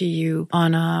handing it to you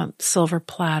on a silver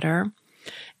platter.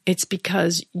 It's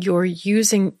because you're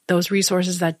using those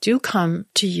resources that do come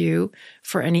to you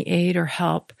for any aid or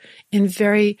help in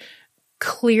very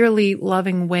clearly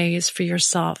loving ways for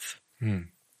yourself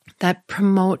that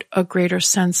promote a greater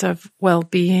sense of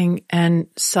well-being and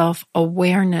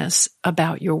self-awareness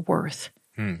about your worth.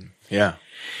 Yeah.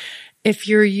 If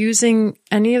you're using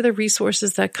any of the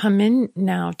resources that come in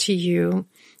now to you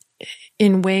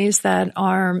in ways that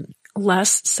are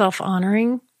less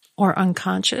self-honoring or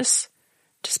unconscious,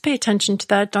 just pay attention to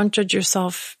that. Don't judge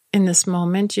yourself in this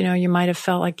moment. You know, you might have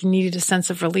felt like you needed a sense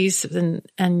of release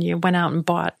and you went out and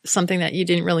bought something that you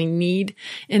didn't really need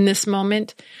in this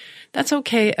moment. That's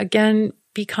okay. Again,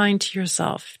 be kind to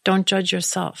yourself. Don't judge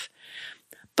yourself.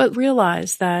 But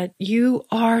realize that you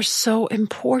are so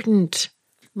important.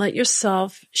 Let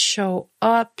yourself show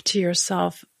up to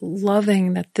yourself,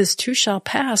 loving that this too shall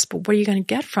pass, but what are you going to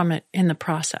get from it in the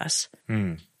process?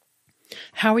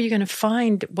 How are you going to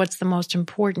find what's the most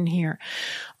important here?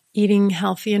 Eating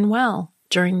healthy and well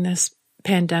during this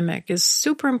pandemic is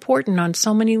super important on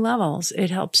so many levels.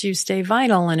 It helps you stay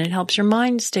vital and it helps your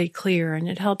mind stay clear and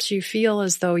it helps you feel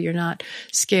as though you're not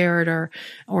scared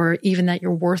or even that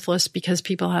you're worthless because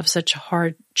people have such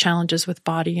hard challenges with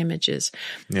body images.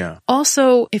 Yeah.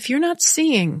 Also, if you're not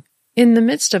seeing in the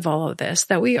midst of all of this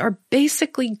that we are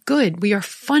basically good, we are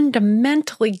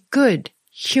fundamentally good.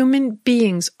 Human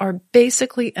beings are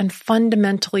basically and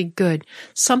fundamentally good.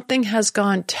 Something has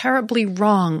gone terribly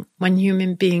wrong when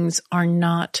human beings are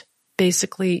not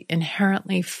basically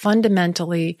inherently,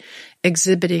 fundamentally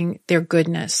exhibiting their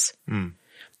goodness.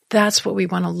 That's what we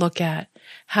want to look at.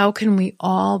 How can we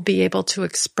all be able to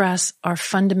express our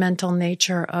fundamental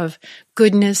nature of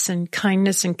goodness and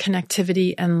kindness and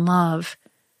connectivity and love?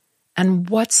 And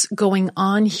what's going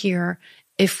on here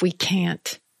if we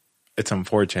can't? It's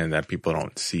unfortunate that people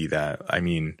don't see that. I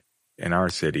mean, in our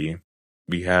city,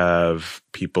 We have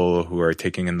people who are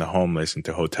taking in the homeless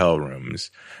into hotel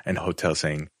rooms and hotels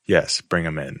saying, yes, bring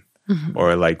them in. Mm-hmm.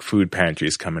 Or like food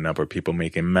pantries coming up or people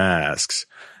making masks.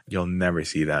 You'll never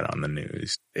see that on the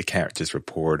news. It can't just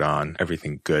report on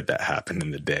everything good that happened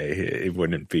in the day. It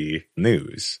wouldn't be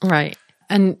news. Right.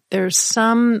 And there's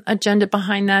some agenda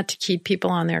behind that to keep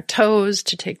people on their toes,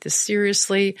 to take this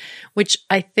seriously, which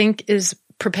I think is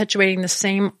perpetuating the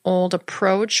same old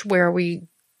approach where we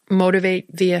motivate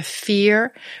via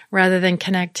fear rather than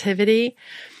connectivity.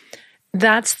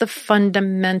 That's the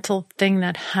fundamental thing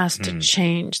that has to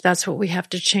change. That's what we have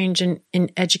to change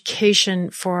in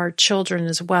education for our children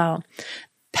as well.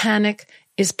 Panic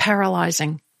is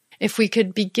paralyzing. If we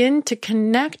could begin to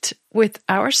connect with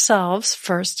ourselves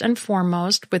first and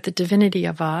foremost, with the divinity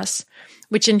of us,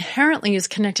 which inherently is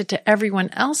connected to everyone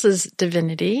else's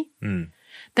divinity,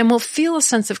 then we'll feel a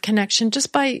sense of connection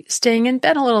just by staying in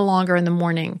bed a little longer in the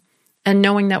morning and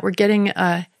knowing that we're getting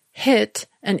a hit,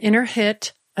 an inner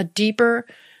hit, a deeper,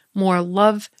 more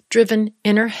love-driven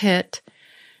inner hit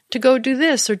to go do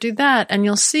this or do that. And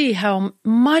you'll see how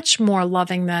much more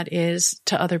loving that is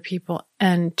to other people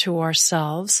and to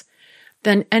ourselves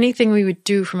than anything we would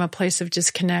do from a place of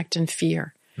disconnect and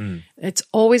fear. It's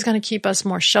always going to keep us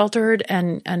more sheltered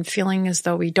and feeling as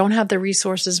though we don't have the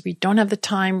resources, we don't have the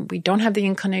time, we don't have the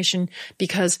inclination,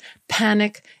 because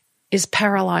panic is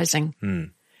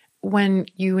paralyzing. When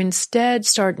you instead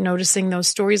start noticing those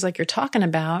stories like you're talking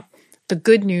about, the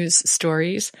good news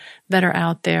stories that are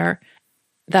out there,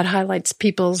 that highlights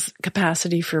people's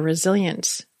capacity for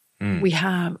resilience. We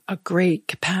have a great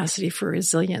capacity for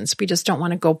resilience. We just don't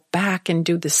want to go back and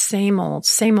do the same old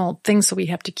things. So we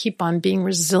have to keep on being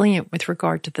resilient with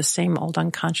regard to the same old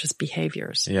unconscious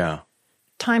behaviors. Yeah.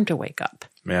 Time to wake up.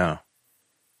 Yeah.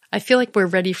 I feel like we're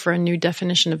ready for a new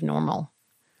definition of normal,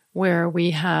 where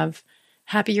we have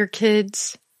happier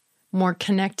kids, more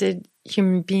connected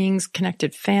human beings,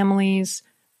 connected families,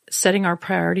 setting our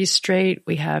priorities straight.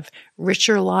 We have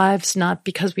richer lives, not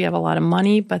because we have a lot of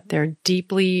money, but they're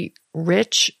deeply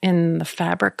rich in the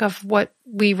fabric of what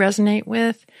we resonate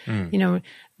with,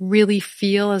 really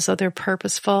feel as though they're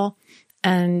purposeful,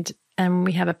 and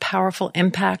we have a powerful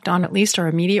impact on at least our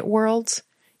immediate worlds.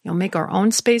 Make our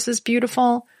own spaces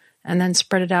beautiful and then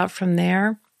spread it out from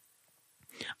there.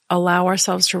 Allow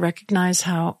ourselves to recognize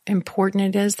how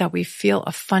important it is that we feel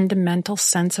a fundamental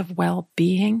sense of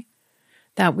well-being,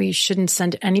 that we shouldn't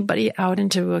send anybody out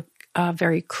into a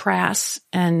very crass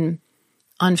and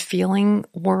unfeeling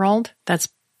world that's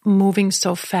moving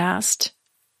so fast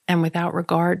and without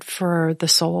regard for the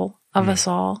soul of us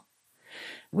all.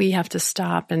 We have to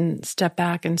stop and step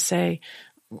back and say,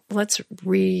 let's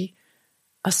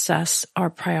reassess our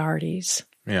priorities.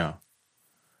 Yeah.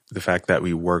 The fact that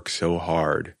we work so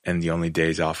hard and the only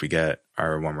days off we get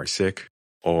are when we're sick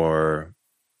or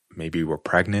maybe we're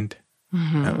pregnant.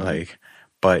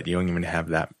 But you don't even have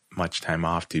that much time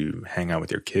off to hang out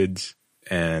with your kids.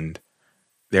 And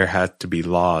there had to be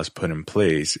laws put in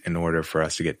place in order for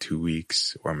us to get 2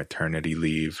 weeks or maternity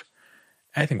leave.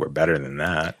 I think we're better than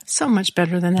that. So much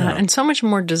better than that, and so much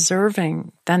more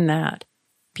deserving than that.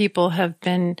 People have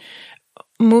been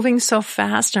moving so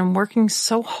fast and working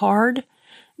so hard,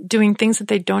 doing things that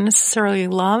they don't necessarily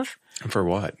love. And for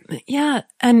what? Yeah,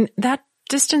 and that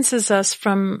distances us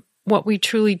from what we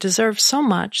truly deserve so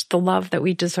much, the love that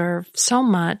we deserve so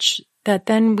much, that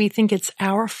then we think it's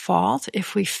our fault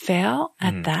if we fail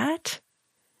at that.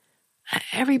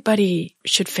 Everybody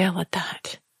should fail at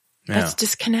that. Yeah. That's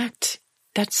disconnect.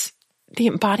 That's the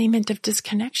embodiment of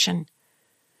disconnection.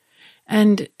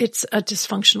 And it's a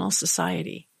dysfunctional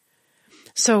society.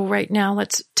 So right now,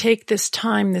 let's take this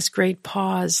time, this great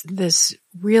pause, this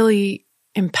really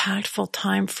impactful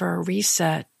time for a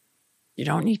reset. You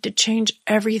don't need to change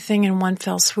everything in one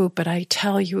fell swoop, but I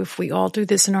tell you, if we all do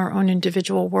this in our own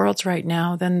individual worlds right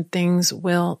now, then things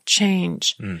will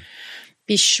change.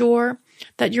 Be sure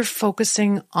that you're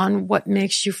focusing on what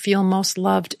makes you feel most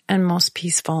loved and most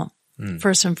peaceful,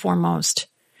 first and foremost.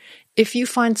 If you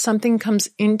find something comes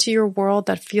into your world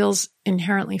that feels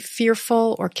inherently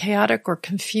fearful or chaotic or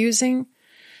confusing,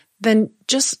 then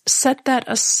just set that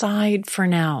aside for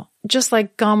now. Just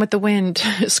like Gone with the Wind,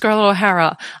 Scarlett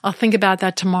O'Hara, I'll think about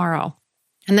that tomorrow.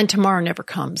 And then tomorrow never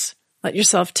comes. Let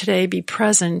yourself today be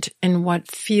present in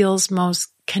what feels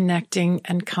most connecting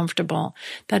and comfortable.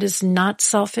 That is not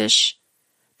selfish.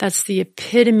 That's the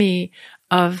epitome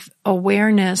of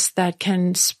awareness that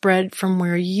can spread from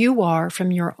where you are,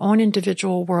 from your own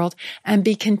individual world, and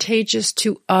be contagious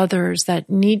to others that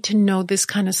need to know this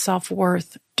kind of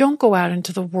self-worth. Don't go out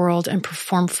into the world and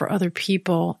perform for other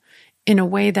people in a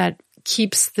way that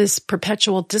keeps this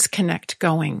perpetual disconnect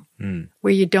going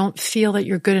where you don't feel that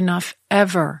you're good enough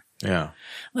ever. Yeah.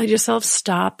 Let yourself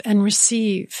stop and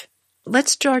receive.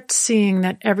 Let's start seeing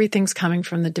that everything's coming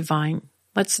from the divine.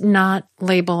 Let's not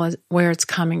label as where it's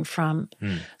coming from.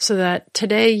 So that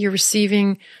today you're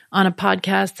receiving on a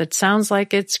podcast that sounds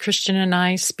like it's Christian and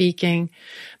I speaking,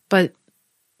 but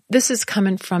this is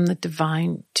coming from the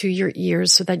divine to your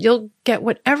ears so that you'll get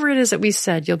whatever it is that we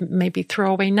said. You'll maybe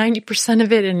throw away 90%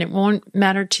 of it and it won't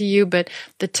matter to you, but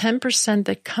the 10%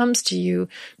 that comes to you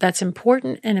that's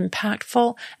important and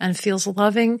impactful and feels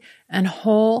loving and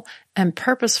whole and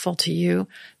purposeful to you,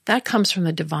 that comes from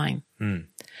the divine.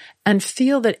 And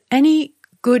feel that any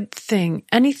good thing,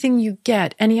 anything you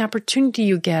get, any opportunity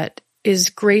you get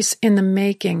is grace in the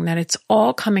making, that it's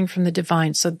all coming from the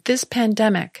divine. So this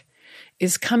pandemic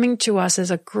is coming to us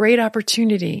as a great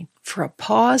opportunity for a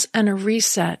pause and a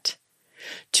reset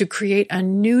to create a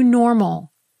new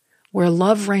normal where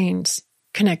love reigns,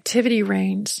 connectivity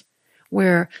reigns,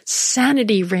 where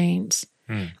sanity reigns,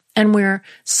 and where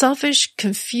selfish,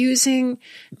 confusing,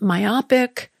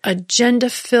 myopic,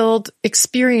 agenda-filled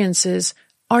experiences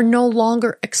are no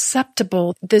longer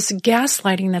acceptable. This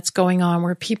gaslighting that's going on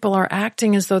where people are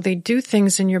acting as though they do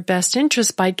things in your best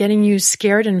interest by getting you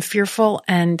scared and fearful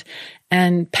and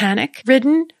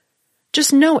panic-ridden,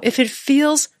 just know if it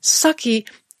feels sucky,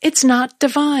 it's not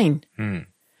divine.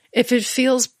 If it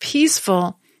feels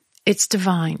peaceful, it's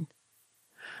divine.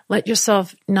 Let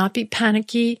yourself not be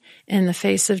panicky in the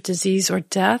face of disease or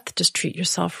death. Just treat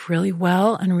yourself really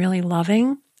well and really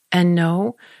loving, and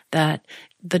know that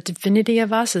the divinity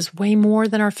of us is way more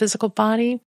than our physical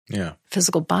body. Yeah.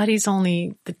 Physical body's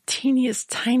only the teeniest,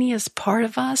 tiniest part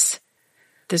of us.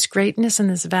 This greatness and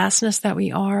this vastness that we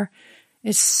are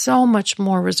is so much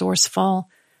more resourceful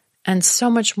and so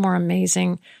much more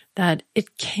amazing that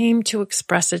it came to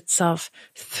express itself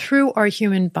through our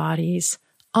human bodies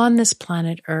on this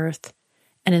planet Earth,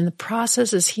 and in the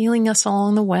process is healing us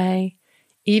along the way,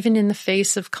 even in the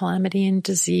face of calamity and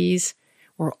disease.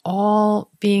 We're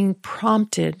all being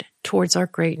prompted towards our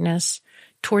greatness,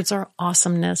 towards our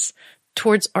awesomeness,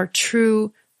 towards our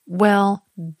true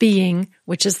well-being,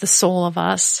 which is the soul of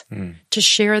us, to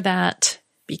share that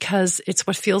because it's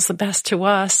what feels the best to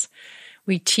us.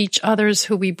 We teach others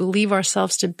who we believe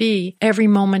ourselves to be every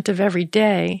moment of every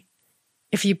day.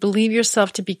 If you believe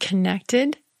yourself to be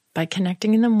connected by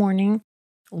connecting in the morning,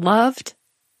 loved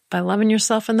by loving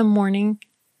yourself in the morning,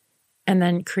 and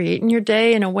then creating your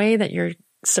day in a way that you're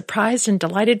surprised and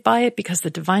delighted by it because the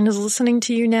divine is listening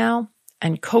to you now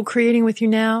and co-creating with you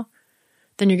now,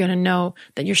 then you're going to know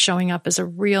that you're showing up as a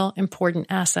real important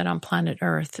asset on planet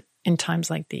Earth in times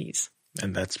like these.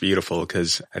 And that's beautiful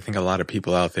because I think a lot of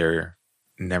people out there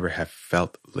never have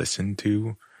felt listened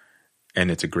to, and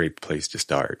it's a great place to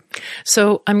start.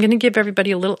 So I'm going to give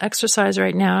everybody a little exercise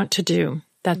right now to do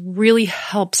that really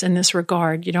helps in this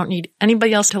regard. You don't need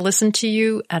anybody else to listen to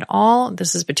you at all.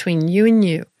 This is between you and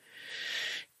you.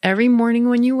 Every morning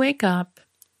when you wake up,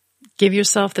 give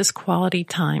yourself this quality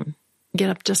time. Get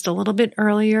up just a little bit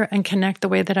earlier and connect the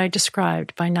way that I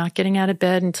described by not getting out of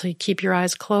bed until you keep your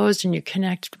eyes closed and you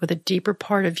connect with a deeper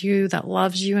part of you that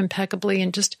loves you impeccably,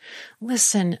 and just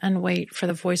listen and wait for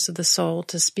the voice of the soul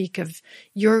to speak of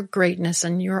your greatness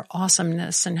and your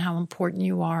awesomeness and how important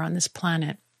you are on this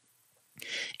planet.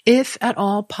 If at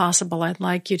all possible, I'd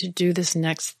like you to do this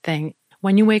next thing.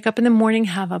 When you wake up in the morning,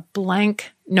 have a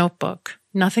blank notebook.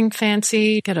 Nothing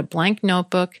fancy. Get a blank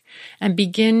notebook and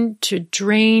begin to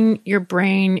drain your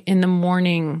brain in the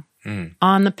morning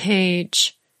on the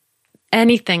page.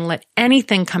 Anything, let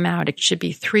anything come out. It should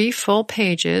be 3 full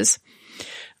pages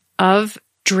of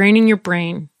draining your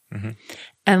brain.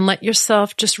 And let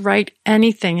yourself just write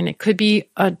anything. And it could be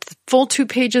a full 2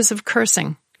 pages of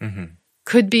cursing.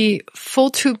 Could be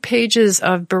full 2 pages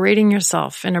of berating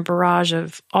yourself in a barrage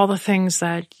of all the things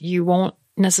that you won't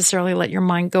necessarily let your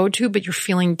mind go to, but you're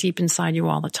feeling deep inside you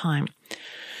all the time.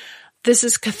 This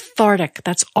is cathartic.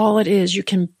 That's all it is. You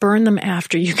can burn them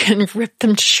after. You can rip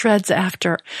them to shreds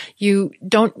after. You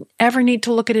don't ever need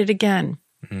to look at it again.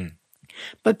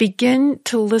 But begin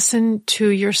to listen to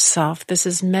yourself. This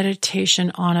is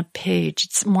meditation on a page.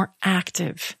 It's more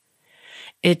active.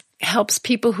 It helps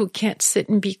people who can't sit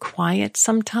and be quiet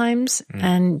sometimes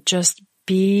and just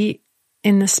be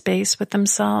in the space with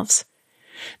themselves.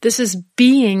 This is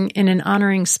being in an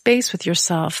honoring space with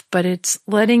yourself, but it's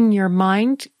letting your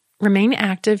mind remain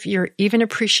active. You're even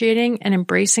appreciating and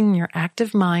embracing your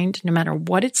active mind, no matter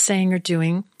what it's saying or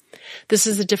doing. This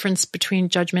is the difference between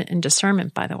judgment and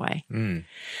discernment, by the way.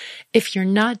 If you're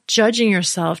not judging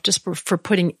yourself just for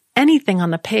putting anything on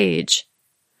the page,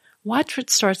 watch what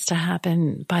starts to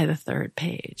happen by the 3rd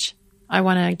page. I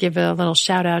want to give a little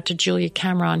shout out to Julia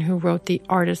Cameron, who wrote The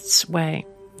Artist's Way.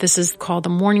 This is called The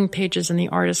Morning Pages in The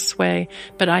Artist's Way,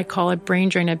 but I call it Brain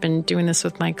Drain. I've been doing this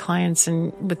with my clients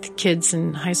and with kids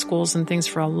in high schools and things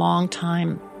for a long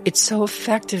time. It's so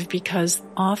effective because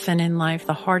often in life,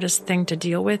 the hardest thing to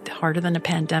deal with, harder than a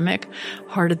pandemic,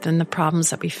 harder than the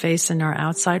problems that we face in our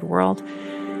outside world,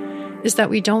 is that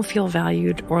we don't feel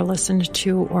valued or listened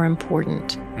to or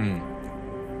important.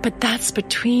 But that's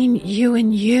between you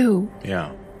and you.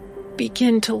 Yeah.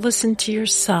 Begin to listen to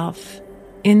yourself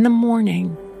in the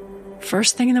morning,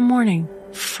 first thing in the morning,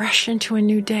 fresh into a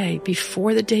new day,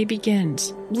 before the day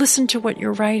begins. Listen to what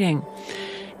you're writing.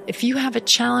 If you have a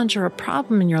challenge or a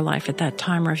problem in your life at that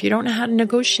time, or if you don't know how to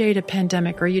negotiate a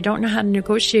pandemic, or you don't know how to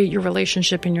negotiate your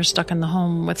relationship and you're stuck in the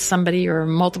home with somebody or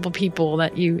multiple people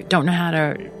that you don't know how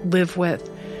to live with,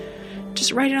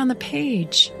 just write it on the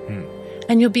page.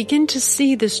 And you'll begin to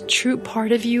see this true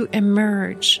part of you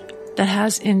emerge that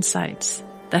has insights,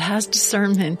 that has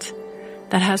discernment,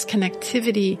 that has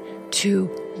connectivity to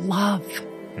love.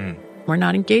 We're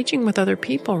not engaging with other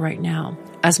people right now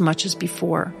as much as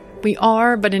before. We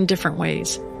are, but in different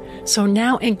ways. So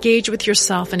now engage with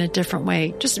yourself in a different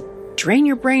way. Just drain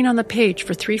your brain on the page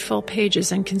for 3 full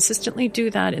pages and consistently do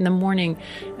that in the morning.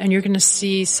 And you're going to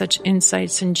see such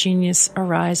insights and genius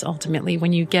arise ultimately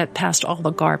when you get past all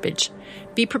the garbage.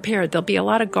 Be prepared. There'll be a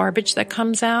lot of garbage that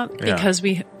comes out because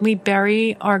we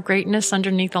bury our greatness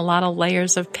underneath a lot of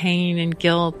layers of pain and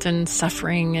guilt and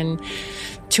suffering and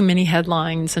too many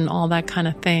headlines and all that kind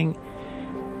of thing.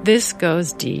 This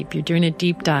goes deep. You're doing a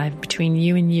deep dive between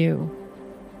you and you.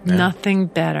 Nothing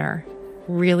better.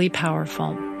 Really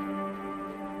powerful.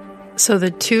 So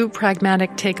the 2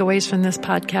 pragmatic takeaways from this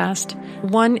podcast.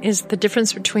 One is the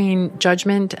difference between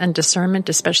judgment and discernment,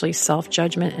 especially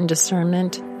self-judgment and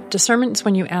discernment. Discernment is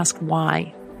when you ask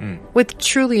why. With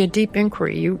truly a deep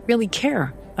inquiry, you really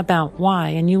care about why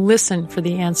and you listen for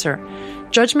the answer.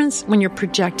 Judgment's when you're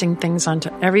projecting things onto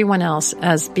everyone else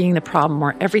as being the problem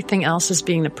or everything else as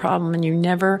being the problem, and you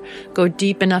never go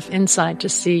deep enough inside to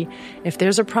see if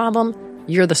there's a problem,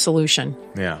 you're the solution.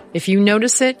 Yeah. If you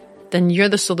notice it, then you're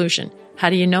the solution. How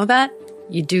do you know that?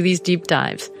 You do these deep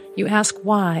dives. You ask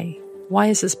why. Why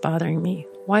is this bothering me?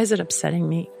 Why is it upsetting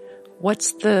me?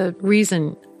 What's the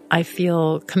reason I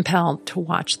feel compelled to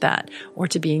watch that or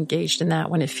to be engaged in that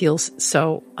when it feels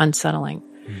so unsettling?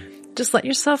 Just let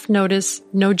yourself notice,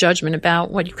 no judgment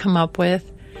about what you come up with.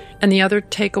 And the other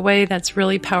takeaway that's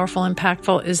really powerful,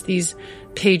 impactful is these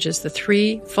pages, the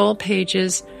 3 full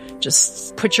pages.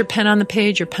 Just put your pen on the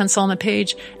page, your pencil on the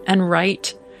page, and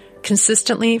write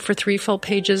consistently for 3 full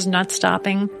pages, not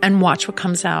stopping, and watch what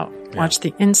comes out. Watch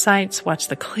the insights, watch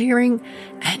the clearing,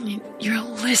 and you're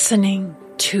listening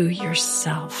to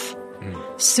yourself.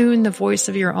 Soon the voice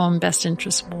of your own best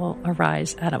interest will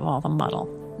arise out of all the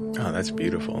muddle. Oh, that's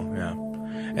beautiful. Yeah.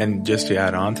 And just to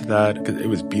add on to that, because it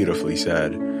was beautifully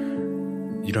said,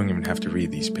 you don't even have to read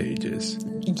these pages.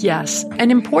 Yes.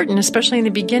 And important, especially in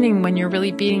the beginning when you're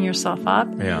really beating yourself up.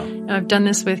 Yeah. I've done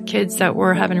this with kids that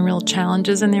were having real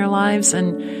challenges in their lives,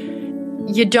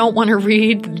 and you don't want to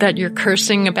read that you're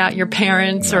cursing about your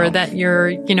parents or that you're,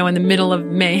 in the middle of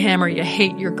mayhem or you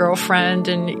hate your girlfriend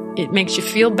and it makes you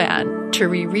feel bad to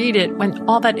reread it when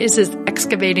all that is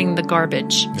excavating the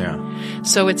garbage. Yeah.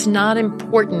 So it's not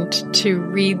important to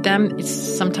read them. It's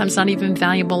sometimes not even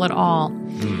valuable at all.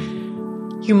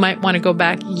 You might want to go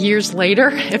back years later.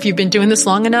 If you've been doing this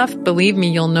long enough, believe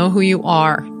me, you'll know who you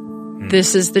are.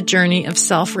 This is the journey of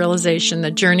self-realization.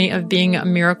 The journey of being a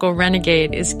miracle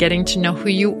renegade is getting to know who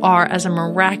you are as a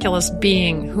miraculous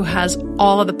being who has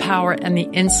all of the power and the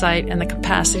insight and the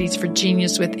capacities for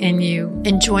genius within you.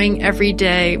 Enjoying every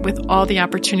day with all the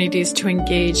opportunities to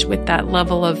engage with that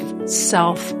level of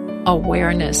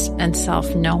self-awareness and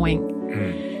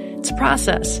self-knowing. It's a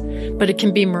process, but it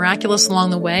can be miraculous along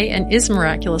the way and is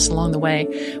miraculous along the way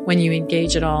when you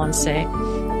engage it all and say,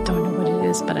 don't know what it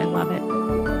is, but I love it.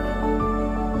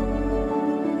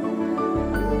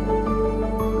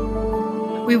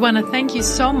 We want to thank you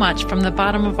so much from the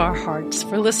bottom of our hearts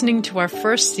for listening to our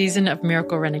first season of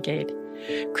Miracle Renegade.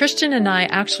 Christian and I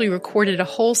actually recorded a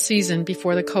whole season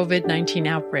before the COVID-19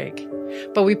 outbreak,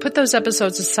 but we put those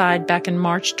episodes aside back in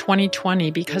March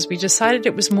 2020 because we decided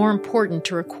it was more important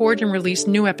to record and release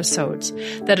new episodes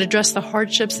that address the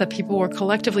hardships that people were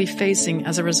collectively facing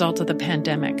as a result of the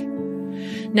pandemic.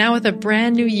 Now, with a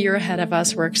brand new year ahead of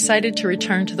us, we're excited to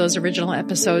return to those original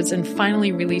episodes and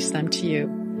finally release them to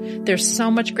you. There's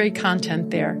so much great content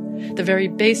there, the very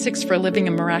basics for living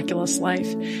a miraculous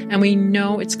life, and we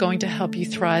know it's going to help you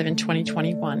thrive in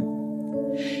 2021.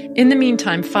 In the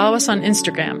meantime, follow us on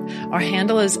Instagram. Our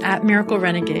handle is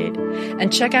 @MiracleRenegade.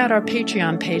 And check out our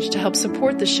Patreon page to help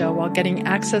support the show while getting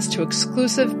access to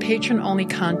exclusive patron-only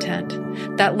content.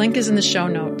 That link is in the show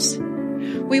notes.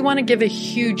 We want to give a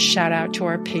huge shout out to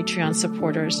our Patreon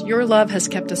supporters. Your love has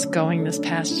kept us going this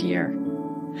past year.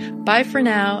 Bye for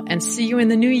now, and see you in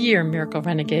the new year, Miracle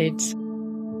Renegades.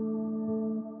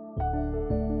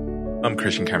 I'm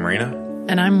Christian Camarena.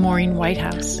 And I'm Maureen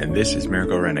Whitehouse. And this is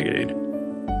Miracle Renegade.